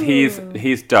because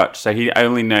he's Dutch, so he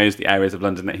only knows the areas of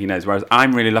London that he knows. Whereas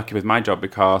I'm really lucky with my job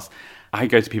because I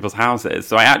go to people's houses,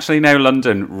 so I actually know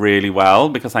London really well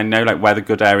because I know like where the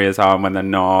good areas are and when they're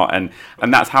not, and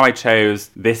that's how I chose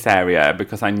this area,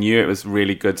 because I knew it was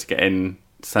really good to get in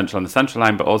central on the Central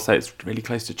Line, but also it's really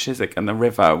close to Chiswick and the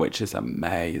river, which is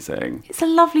amazing. It's a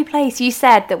lovely place. You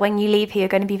said that when you leave here, you're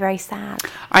going to be very sad.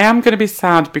 I am going to be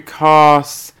sad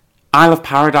because I Love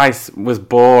Paradise was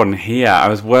born here. I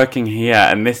was working here,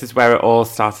 and this is where it all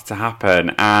started to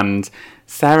happen. And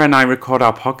Sarah and I record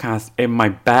our podcast in my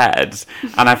bed,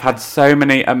 and I've had so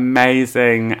many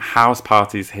amazing house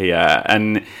parties here,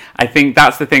 and I think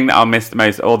that's the thing that I'll miss the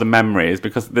most, all the memories,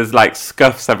 because there's like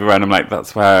scuffs everywhere, and I'm like,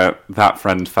 that's where that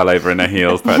friend fell over in her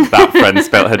heels, but that friend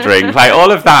spilt her drink, like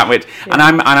all of that. Which, and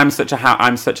I'm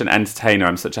such an entertainer.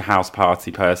 I'm such a house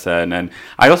party person, and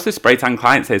I also spray tan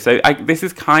clients here, so this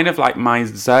is kind of like my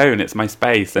zone. It's my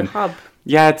space, and hub.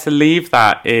 Yeah, to leave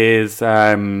that is.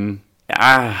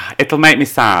 It'll make me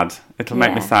sad.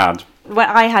 Make me sad. When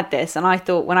I had this, and I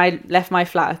thought when I left my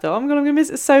flat, I thought, I'm going to miss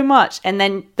it so much. And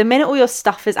then the minute all your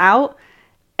stuff is out,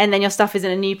 and then your stuff is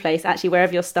in a new place, actually,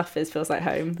 wherever your stuff is feels like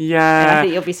home. Yeah. And I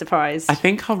think you'll be surprised. I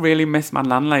think I'll really miss my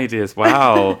landlady as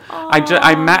well.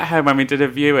 I met her when we did a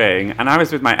viewing, and I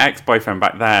was with my ex-boyfriend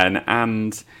back then,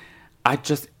 and I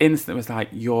just instantly was like,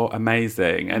 you're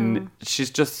amazing. And she's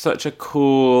just such a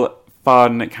cool,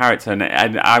 fun character,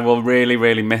 and I will really,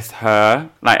 really miss her,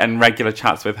 and regular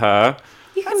chats with her.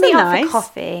 You can That'd meet be up nice. for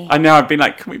coffee. I know, I've been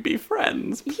like, can we be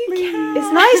friends? Please?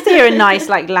 It's nice to hear a nice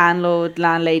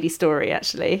landlady story,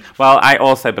 actually. Well, I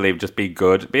also believe just be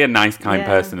good, be a nice, kind Yeah.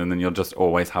 person, and then you'll just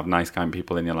always have nice, kind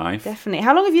people in your life. Definitely.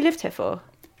 How long have you lived here for?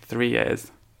 3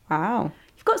 years. Wow.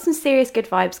 You've got some serious good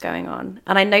vibes going on.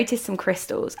 And I noticed some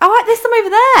crystals. Oh, there's some over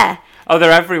there. Oh,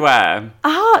 they're everywhere.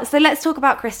 So let's talk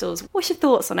about crystals. What's your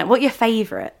thoughts on it? What are your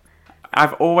favourite?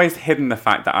 I've always hidden the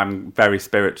fact that I'm very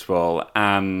spiritual,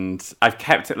 and I've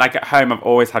kept it, at home I've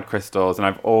always had crystals, and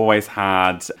I've always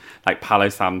had Palo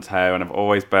Santo, and I've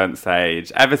always burnt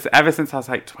sage ever since I was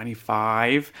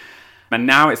 25. And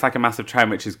now it's a massive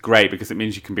trend, which is great because it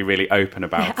means you can be really open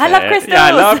about it. I love crystals. Yeah,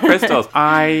 I love crystals.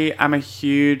 I am a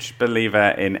huge believer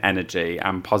in energy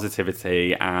and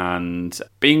positivity and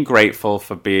being grateful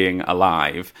for being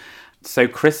alive. So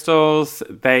crystals,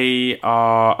 they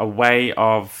are a way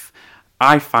of,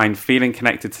 I find, feeling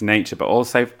connected to nature, but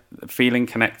also feeling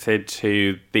connected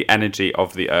to the energy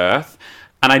of the earth.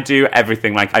 And I do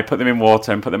everything, I put them in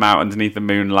water and put them out underneath the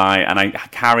moonlight, and I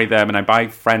carry them, and I buy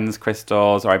friends'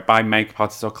 crystals, or I buy makeup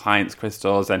artists or clients'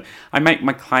 crystals, and I make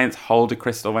my clients hold a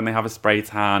crystal when they have a spray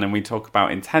tan, and we talk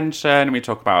about intention, and we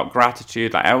talk about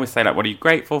gratitude. I always say, what are you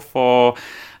grateful for?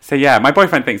 So yeah, my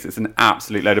boyfriend thinks it's an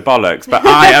absolute load of bollocks, but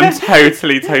I am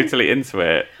totally into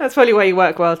it. That's probably why you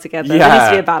work well together. Yeah. There needs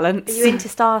to be a balance. Are you into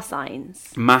star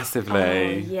signs?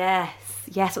 Massively. Yes.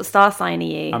 Yes, what star sign are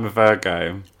you? I'm a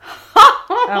Virgo.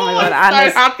 Oh my god, I'm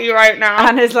so happy right now.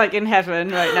 Anna's in heaven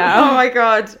right now. Oh my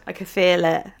god. I could feel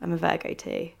it. I'm a Virgo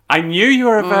too. I knew you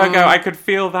were a Virgo. I could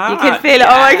feel that. You could feel it.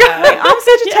 Oh my god. I'm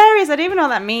Sagittarius. I don't even know what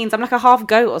that means. I'm a half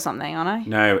goat or something, aren't I?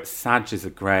 No, Sagittars are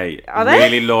great. Are they?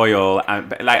 Really loyal,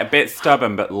 and a bit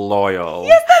stubborn but loyal.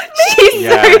 Yes, that's me. She's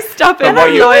Yeah. so stubborn. But what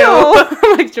and you- loyal.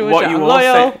 I'm like Georgia. What I'm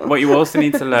you loyal. also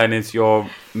need to learn is your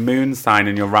moon sign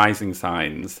and your rising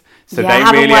signs. So Yeah, I they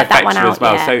haven't really worked that affect one you out as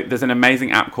well. yet. So there's an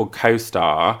amazing app called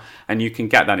CoStar, and you can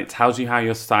get that. It tells you how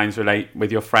your signs relate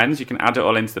with your friends. You can add it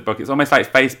all into the book. It's almost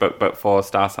like Facebook, but for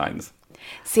star signs.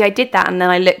 See, I did that, and then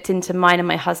I looked into mine and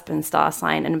my husband's star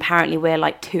sign, and apparently we're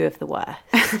two of the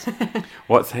worst.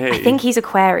 What's he? I think he's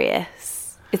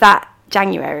Aquarius. Is that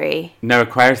January? No,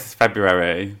 Aquarius is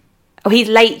February. Oh, he's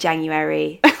late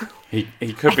January. He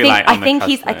could be on the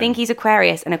cusp I think he's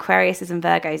Aquarius, and Aquarius is in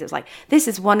Virgos. It was this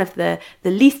is one of the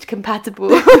least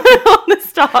compatible on the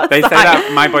star They say sign.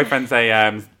 that my boyfriend's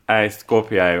a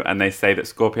Scorpio, and they say that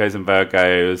Scorpios and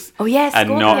Virgos Oh, yeah, are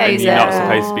not, Scorpios and you're not are-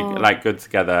 supposed to be good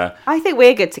together. I think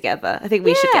we're good together. I think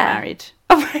we should get Yeah. married.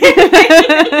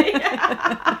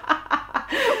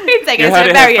 We've taken You us heard to a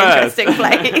it very here first. interesting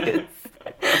place.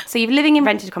 So you're living in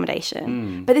rented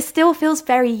accommodation, but it still feels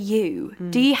very you.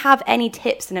 Do you have any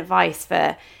tips and advice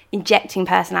for injecting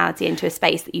personality into a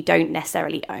space that you don't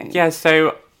necessarily own? Yeah,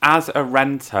 so as a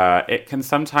renter, it can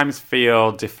sometimes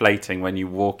feel deflating when you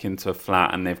walk into a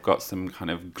flat and they've got some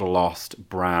kind of glossed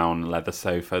brown leather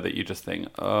sofa that you just think,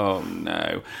 oh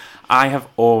no. I have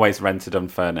always rented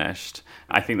unfurnished.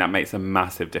 I think that makes a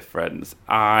massive difference.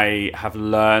 I have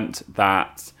learnt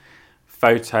that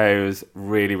photos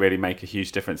really, really make a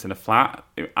huge difference in a flat.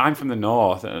 I'm from the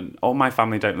north, and all my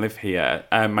family don't live here.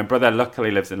 My brother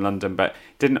luckily lives in London, but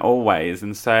didn't always.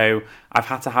 And so I've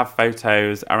had to have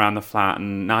photos around the flat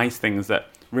and nice things that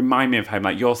remind me of home.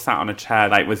 You're sat on a chair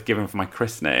that was given for my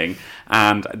christening,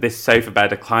 and this sofa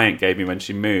bed a client gave me when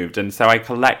she moved. And so I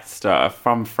collect stuff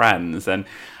from friends. And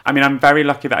I mean, I'm very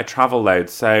lucky that I travel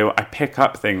loads, so I pick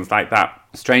up things like that.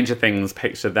 Stranger Things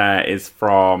picture there is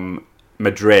from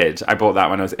Madrid. I bought that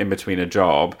when I was in between a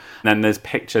job. And then there's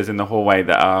pictures in the hallway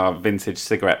that are vintage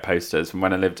cigarette posters from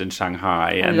when I lived in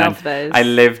Shanghai. I and love then those. I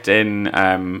lived in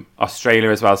Australia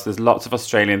as well, so there's lots of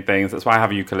Australian things. That's why I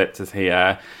have eucalyptus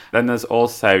here. Then there's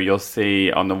also, you'll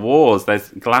see on the walls, there's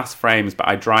glass frames, but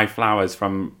I dry flowers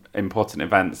from important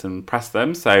events and press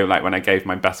them. So like when I gave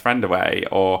my best friend away,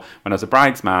 or when I was a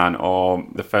bridesman, or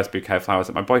the first bouquet of flowers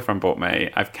that my boyfriend bought me,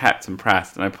 I've kept and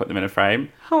pressed and I put them in a frame.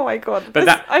 Oh my God.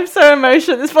 But I'm so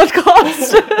emotional at this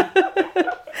podcast.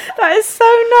 That is so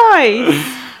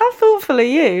nice. How thoughtful are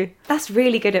you? That's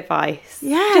really good advice.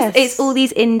 Yes. It's all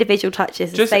these individual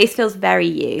touches. The Just space feels very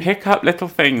you. Pick up little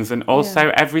things, and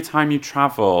also every time you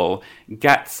travel,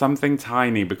 get something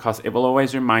tiny, because it will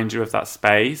always remind you of that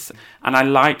space. And I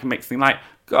like mixing, like,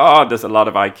 God, there's a lot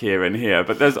of IKEA in here,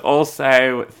 but there's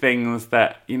also things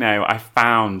that, you know, I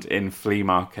found in flea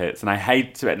markets, and I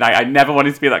hate to, like, I never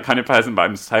wanted to be that kind of person, but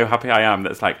I'm so happy I am.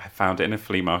 That's like, I found it in a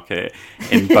flea market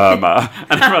in Burma,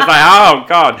 and I was like, oh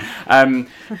God.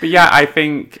 But yeah, I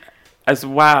think as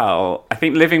well, I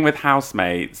think living with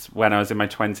housemates when I was in my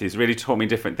 20s really taught me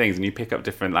different things, and you pick up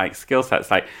different like skill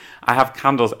sets. Like, I have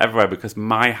candles everywhere because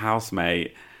my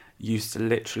housemate used to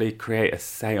literally create a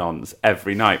seance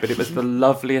every night, but it was the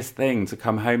loveliest thing to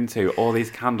come home to, all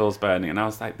these candles burning, and I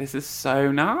was like, this is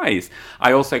so nice.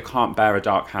 I also can't bear a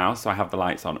dark house, so I have the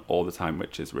lights on all the time,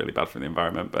 which is really bad for the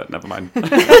environment, but never mind.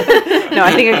 No,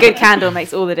 I think a good candle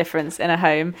makes all the difference in a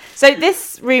home. So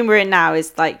this room we're in now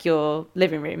is like your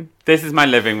living room. This is my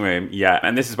living room, yeah,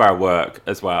 and this is where I work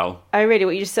as well. Oh really?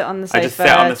 What, you just sit on the sofa? I just sit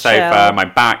on the sofa, chill? my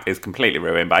back is completely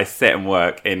ruined, but I sit and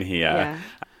work in here. Yeah.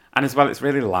 And as well, it's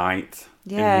really light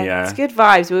in here. Yeah, it's good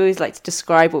vibes. We always like to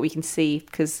describe what we can see,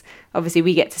 because obviously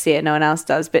we get to see it, no one else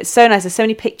does. But it's so nice. There's so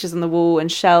many pictures on the wall and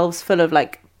shelves full of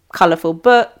like colourful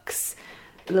books.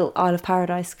 A little Isle of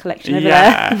Paradise collection over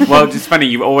there. Well, it's funny,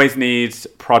 you always need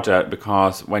product,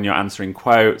 because when you're answering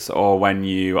quotes or when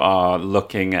you are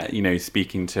looking at, you know,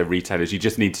 speaking to retailers, you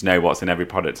just need to know what's in every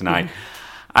product. And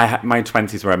my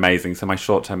 20s were amazing, so my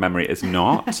short-term memory is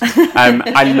not.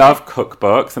 I love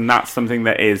cookbooks, and that's something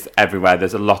that is everywhere.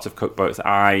 There's a lot of cookbooks.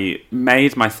 I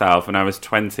made myself when I was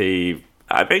 20,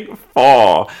 I think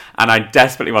 4, and I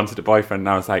desperately wanted a boyfriend, and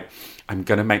I was like, I'm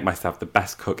going to make myself the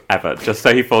best cook ever, just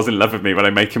so he falls in love with me when I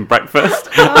make him breakfast.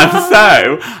 And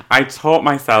so I taught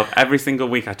myself, every single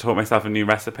week I taught myself a new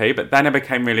recipe, but then I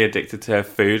became really addicted to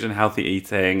food and healthy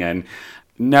eating and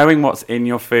knowing what's in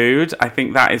your food. I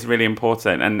think that is really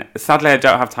important. And sadly, I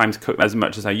don't have time to cook as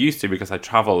much as I used to, because I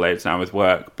travel loads now with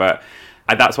work, but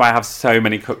that's why I have so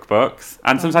many cookbooks.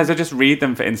 And sometimes I just read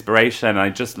them for inspiration. I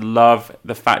just love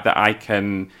the fact that I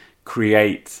can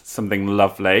create something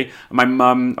lovely. My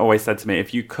mum always said to me,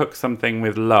 if you cook something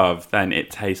with love, then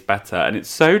it tastes better. And it's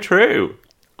so true.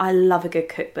 I love a good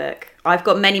cookbook. I've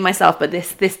got many myself, but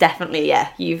this definitely, yeah,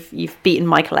 you've beaten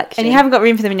my collection. And you haven't got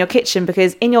room for them in your kitchen,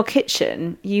 because in your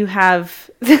kitchen you have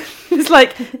this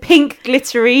like pink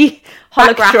glittery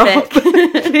holographic.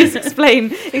 Please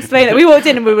explain it. We walked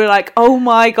in and we were like, oh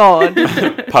my God.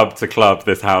 Pub to club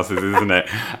this house is, isn't it?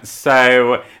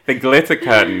 So the glitter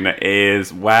curtain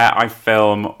is where I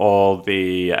film all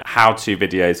the how-to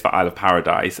videos for Isle of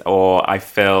Paradise, or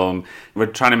we're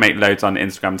trying to make loads on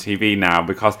Instagram TV now,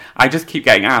 because I just keep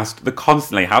getting asked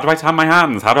constantly, how do I tan my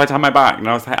hands? How do I tan my back? And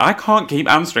I was like, I can't keep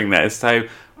answering this, so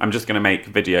I'm just going to make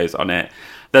videos on it.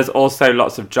 There's also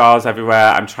lots of jars everywhere.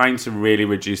 I'm trying to really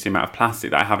reduce the amount of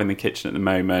plastic that I have in the kitchen at the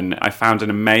moment. I found an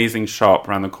amazing shop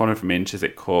around the corner from me in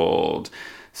Chiswick called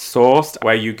Sourced,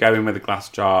 where you go in with a glass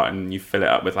jar and you fill it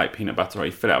up with like peanut butter, or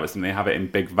you fill it up with something. They have it in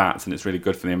big vats, and it's really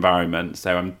good for the environment.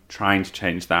 So I'm trying to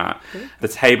change that. The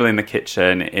table in the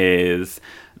kitchen is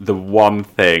the one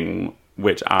thing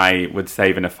which I would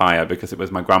save in a fire, because it was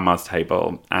my grandma's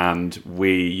table, and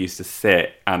we used to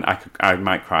sit, and I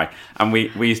might cry, and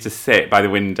we used to sit by the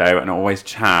window and always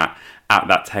chat at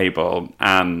that table,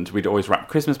 and we'd always wrap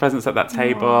Christmas presents at that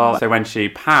table. Aww. So when she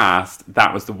passed,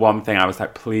 that was the one thing I was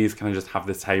like, please, can I just have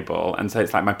this table? And so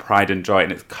it's like my pride and joy,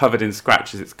 and it's covered in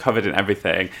scratches, it's covered in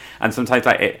everything, and sometimes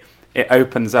like it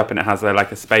opens up and it has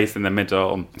like a space in the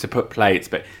middle to put plates,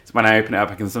 but when I open it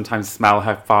up I can sometimes smell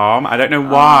her farm. I don't know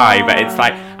why, but it's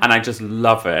like, and I just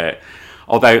love it.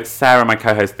 Although Sarah, my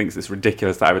co-host, thinks it's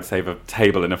ridiculous that I would save a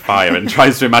table in a fire, and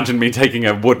tries to imagine me taking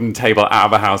a wooden table out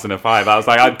of a house in a fire. But I was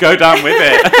like, I'd go down with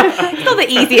it. It's not the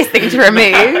easiest thing to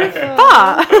remove,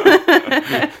 but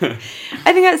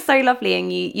I think that's so lovely.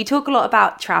 And you talk a lot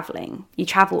about travelling. You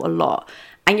travel a lot.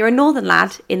 And you're a northern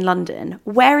lad in London.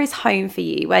 Where is home for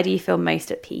you? Where do you feel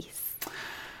most at peace?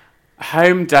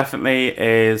 Home definitely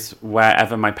is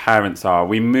wherever my parents are.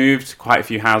 We moved quite a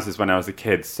few houses when I was a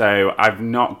kid, so I've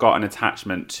not got an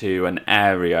attachment to an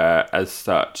area as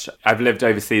such. I've lived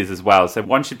overseas as well, so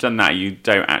once you've done that, you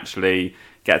don't actually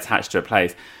get attached to a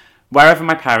place. Wherever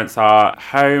my parents are,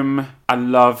 home, I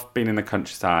love being in the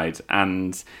countryside,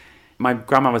 and my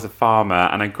grandma was a farmer,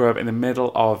 and I grew up in the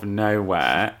middle of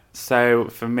nowhere, so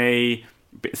for me,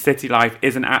 city life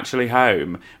isn't actually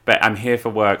home, but I'm here for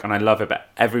work and I love it. But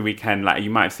every weekend, like you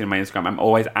might have seen on my Instagram, I'm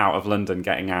always out of London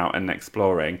getting out and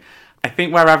exploring. I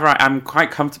think wherever I'm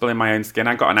quite comfortable in my own skin.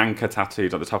 I got an anchor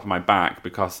tattooed at the top of my back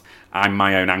because I'm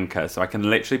my own anchor, so I can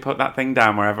literally put that thing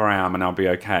down wherever I am and I'll be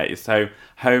okay. So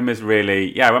home is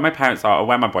really, where my parents are or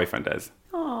where my boyfriend is.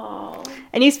 Aww.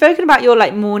 And you've spoken about your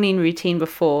like morning routine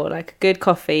before, like a good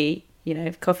coffee, you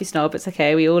know, coffee snob, it's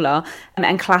okay, we all are,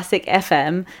 and classic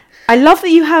FM. I love that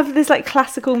you have this like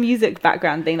classical music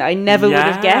background thing that I never would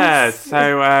have guessed.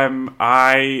 So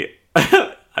I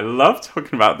love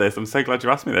talking about this. I'm so glad you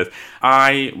asked me this.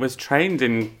 I was trained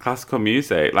in classical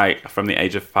music, like from the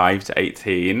age of 5 to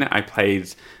 18. I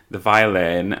played the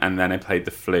violin and then I played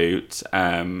the flute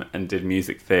and did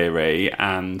music theory.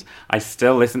 And I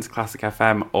still listen to Classic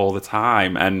FM all the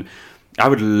time. And I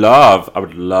would love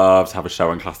to have a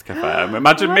show on Classic FM.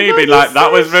 Imagine me being like,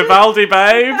 that was Vivaldi,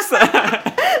 babes.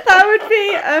 That would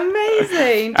be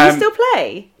amazing. Do you still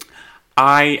play?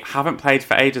 I haven't played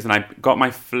for ages, and I got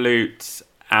my flute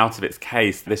out of its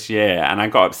case this year, and I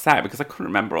got upset because I couldn't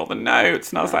remember all the notes,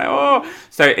 and I was like, oh.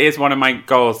 So it is one of my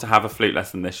goals to have a flute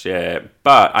lesson this year,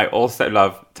 but I also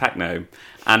love techno.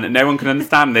 And no one can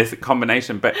understand this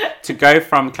combination, but to go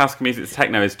from classical music to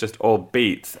techno is just all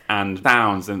beats and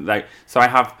sounds, and like, so I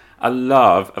have a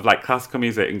love of like classical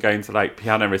music and going to like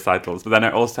piano recitals, but then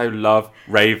I also love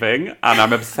raving, and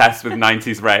I'm obsessed with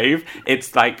 90s rave.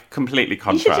 It's like completely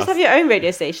contrast. You should just have your own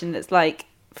radio station that's like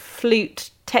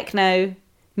flute, techno,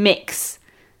 mix.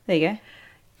 There you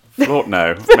go. Flute,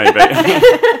 no, maybe.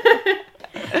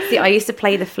 See, I used to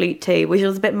play the flute too, which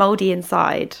was a bit mouldy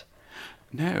inside.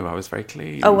 No, I was very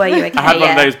clean. Oh, were you? Okay, I had one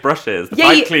of those brushes, the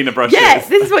pipe cleaner brushes. Yes,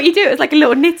 this is what you do. It's like a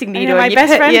little knitting needle. My and you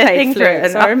best put friend your played thing flute, through it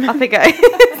and so I up it goes.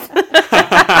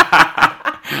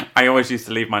 I always used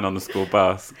to leave mine on the school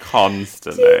bus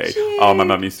constantly. Oh, my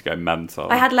mum used to go mental.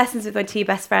 I had lessons with my two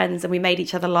best friends, and we made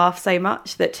each other laugh so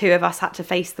much that two of us had to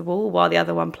face the wall while the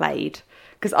other one played.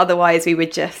 Because otherwise we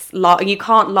would just laugh. And you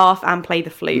can't laugh and play the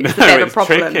flute. It's a bit of a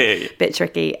problem. Tricky. Bit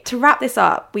tricky. To wrap this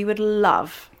up, we would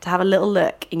love to have a little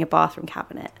look in your bathroom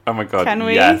cabinet. Oh my God. Can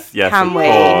we? Yes, Can of we?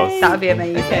 course. That would be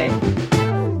amazing.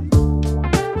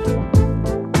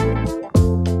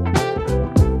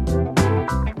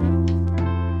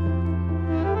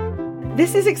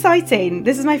 This is exciting.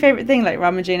 This is my favourite thing, like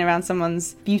rummaging around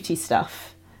someone's beauty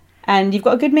stuff. And you've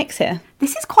got a good mix here.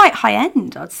 This is quite high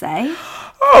end, I'd say.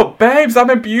 Oh, babes, I'm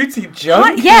a beauty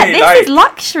junkie. Yeah, this is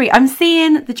luxury. I'm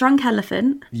seeing the drunk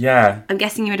elephant. Yeah. I'm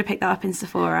guessing you would have picked that up in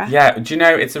Sephora. Yeah, do you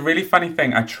know, it's a really funny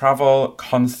thing. I travel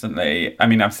constantly. I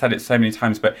mean, I've said it so many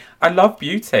times, but I love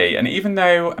beauty. And even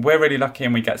though we're really lucky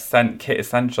and we get sent kit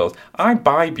essentials, I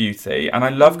buy beauty. And I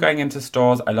love going into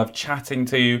stores. I love chatting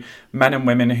to men and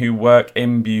women who work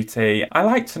in beauty. I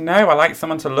like to know. I like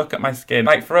someone to look at my skin.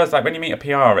 Like for us, like when you meet a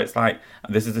PR, it's like,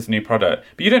 this is this new product.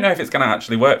 But you don't know if it's going to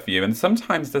actually work for you. And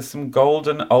sometimes there's some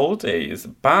golden oldies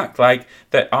back, like,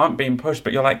 that aren't being pushed,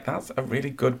 but you're like, that's a really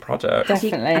good product.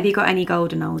 Definitely. Have you got any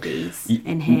golden oldies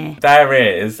in here? There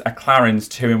is a Clarins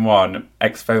 2-in-1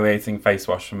 exfoliating face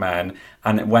wash for men,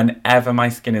 and whenever my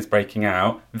skin is breaking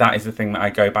out, that is the thing that I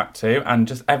go back to, and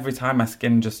just every time my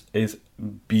skin just is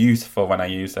beautiful when I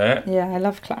use it. Yeah, I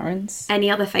love Clarins.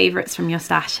 Any other favourites from your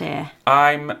stash here?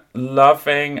 I'm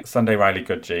loving Sunday Riley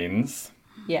Good Jeans.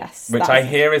 Yes. Which I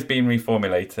hear is being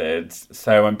reformulated,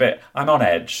 so I'm on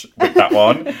edge with that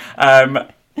one.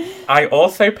 I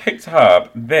also picked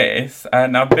up this,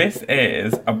 now this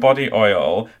is a body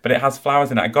oil, but it has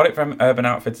flowers in it. I got it from Urban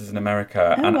Outfitters in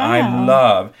America, and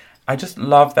wow. I just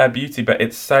love their beauty, but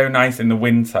it's so nice in the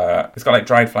winter. It's got like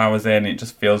dried flowers in, it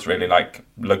just feels really like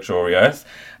luxurious.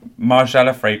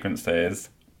 Margiela fragrances,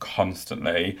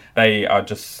 constantly. They are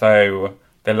just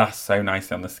they last so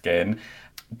nicely on the skin.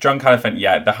 Drunk Elephant,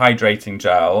 the hydrating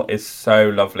gel is so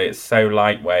lovely. It's so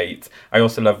lightweight. I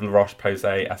also love La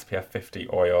Roche-Posay SPF 50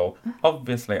 oil.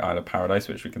 Obviously, Isle of Paradise,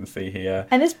 which we can see here.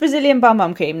 And this Brazilian Bum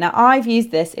Bum cream. Now, I've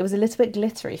used this. It was a little bit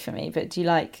glittery for me, but do you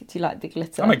like the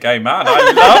glitter? I'm a gay man. I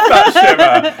love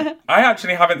that shimmer. I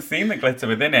actually haven't seen the glitter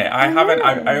within it.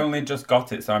 I only just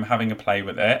got it, so I'm having a play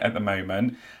with it at the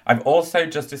moment. I've also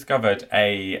just discovered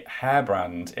a hair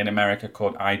brand in America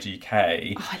called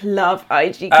IGK. Oh, I love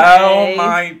IGK. Oh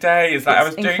my my days. Like,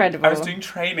 It's incredible. I was doing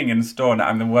training in store, and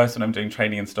I'm the worst when I'm doing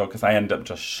training in store because I end up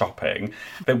just shopping.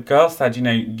 The girl said,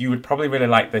 you would probably really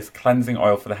like this cleansing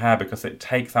oil for the hair because it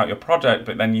takes out your product,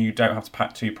 but then you don't have to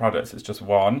pack 2 products. It's just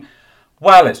one.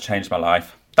 Well, it's changed my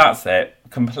life. That's it.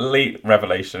 Complete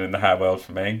revelation in the hair world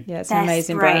for me. Yeah, it's Their an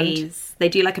amazing sprays. brand. They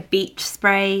do like a beach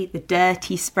spray, the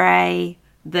dirty spray,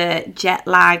 the jet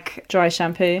lag, Dry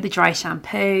shampoo. the dry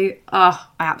shampoo. Oh,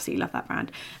 I absolutely love that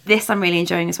brand. This I'm really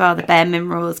enjoying as well, the Bare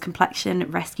Minerals Complexion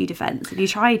Rescue Defense. Have you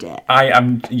tried it? I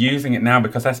am using it now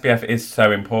because SPF is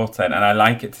so important, and I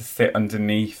like it to sit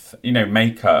underneath,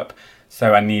 makeup.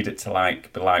 So I need it to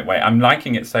be lightweight. I'm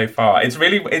liking it so far. It's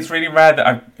really rare that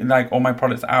I like all my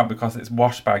products out because it's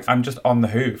wash bags. I'm just on the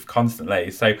hoof constantly.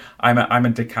 So I'm a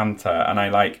decanter, and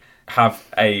I have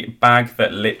a bag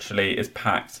that literally is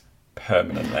packed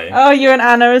permanently. Oh, you and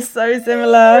Anna are so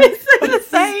similar. The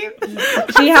same.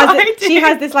 She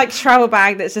has this travel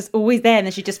bag that's just always there, and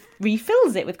then she just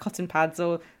refills it with cotton pads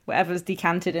or whatever's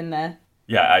decanted in there.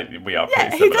 Yeah, we are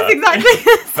pretty He similar. does exactly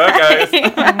the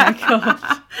same. Virgos. Oh my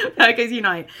gosh. Virgos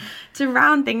unite. To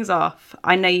round things off,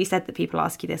 I know you said that people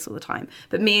ask you this all the time,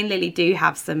 but me and Lily do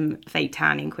have some fake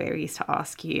tanning queries to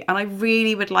ask you, and I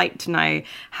really would like to know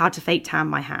how to fake tan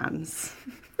my hands.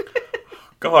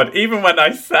 God, even when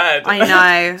I said... I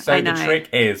know, So I know. the trick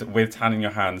is, with tanning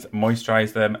your hands,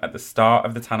 moisturise them at the start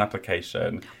of the tan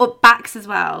application. Or backs as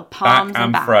well, palms Back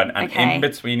and back. front, and okay. in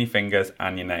between your fingers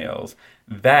and your nails.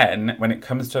 Then, when it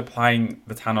comes to applying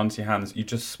the tan onto your hands, you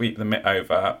just sweep the mitt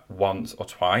over once or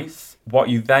twice. What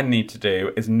you then need to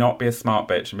do is not be a smart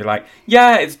bitch and be like,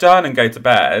 yeah, it's done, and go to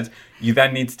bed. You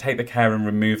then need to take the care and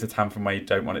remove the tan from where you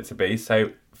don't want it to be.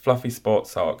 So, fluffy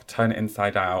sports sock, turn it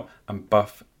inside out, and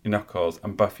buff your knuckles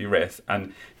and buff your wrists,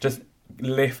 and just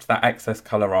lift that excess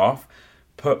colour off.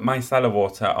 Put micellar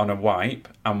water on a wipe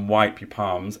and wipe your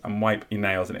palms and wipe your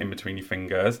nails and in between your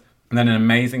fingers. And then an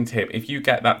amazing tip, if you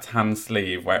get that tan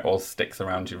sleeve where it all sticks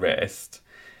around your wrist,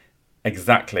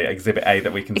 exactly, Exhibit A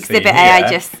that we can see Exhibit here.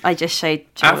 A, I just showed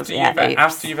Jules.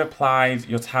 After you've applied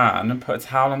your tan, put a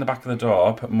towel on the back of the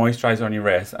door, put moisturiser on your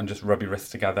wrist, and just rub your wrists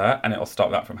together, and it'll stop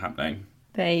that from happening.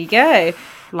 There you go.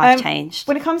 Life changed.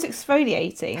 When it comes to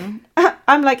exfoliating,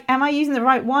 I'm like, am I using the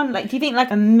right one? Do you think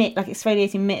a mitt,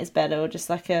 exfoliating mitt is better, or just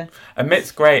a... A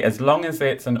mitt's great as long as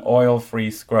it's an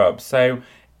oil-free scrub. So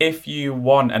if you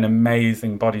want an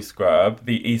amazing body scrub,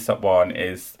 the Aesop one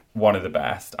is one of the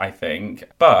best, I think.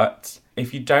 But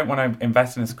if you don't want to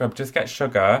invest in a scrub, just get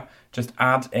sugar, just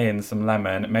add in some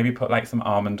lemon, maybe put some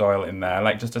almond oil in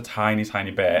there, just a tiny,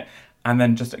 tiny bit, and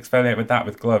then just exfoliate with that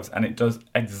with gloves, and it does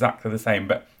exactly the same.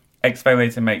 But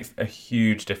exfoliating makes a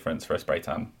huge difference for a spray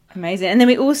tan. Amazing. And then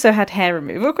we also had hair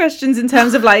removal questions in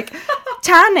terms of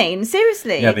tanning.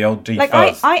 Seriously. Yeah, the old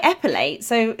defuzz. I epilate,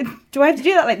 so do I have to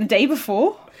do that the day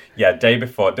before? Yeah, day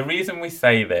before. The reason we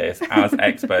say this as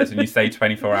experts, and you say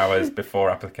 24 hours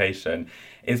before application,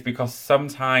 is because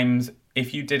sometimes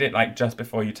if you did it just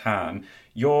before you tan,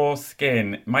 your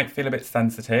skin might feel a bit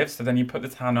sensitive. So then you put the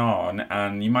tan on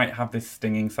and you might have this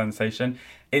stinging sensation.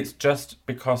 It's just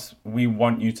because we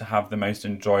want you to have the most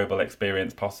enjoyable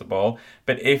experience possible.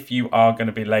 But if you are going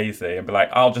to be lazy and be like,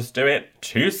 I'll just do it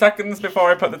 2 seconds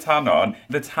before I put the tan on,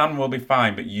 the tan will be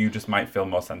fine, but you just might feel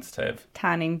more sensitive.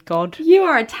 Tanning god. You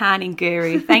are a tanning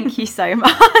guru. Thank you so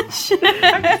much.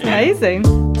 Amazing.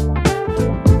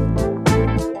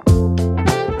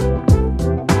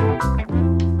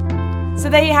 So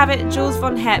there you have it, Jules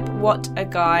Von Hep. What a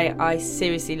guy. I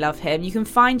seriously love him. You can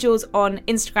find Jules on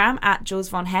Instagram at Jules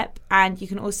Von Hep, and you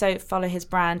can also follow his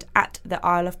brand at the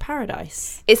Isle of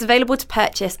Paradise. It's available to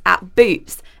purchase at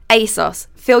Boots, ASOS,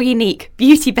 Feel Unique,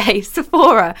 Beauty Bay,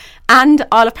 Sephora, and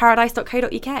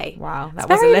isleofparadise.co.uk. Wow, that It's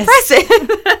was a very list.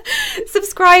 impressive.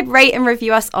 Subscribe, rate and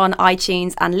review us on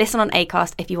iTunes, and listen on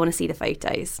Acast if you want to see the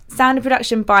photos. Sound and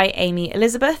production by Amy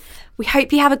Elizabeth. We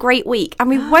hope you have a great week, and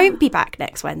we won't be back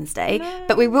next Wednesday,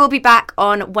 but we will be back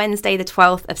on Wednesday the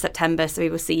 12th of September, so we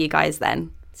will see you guys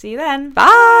then. See you then.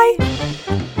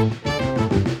 Bye!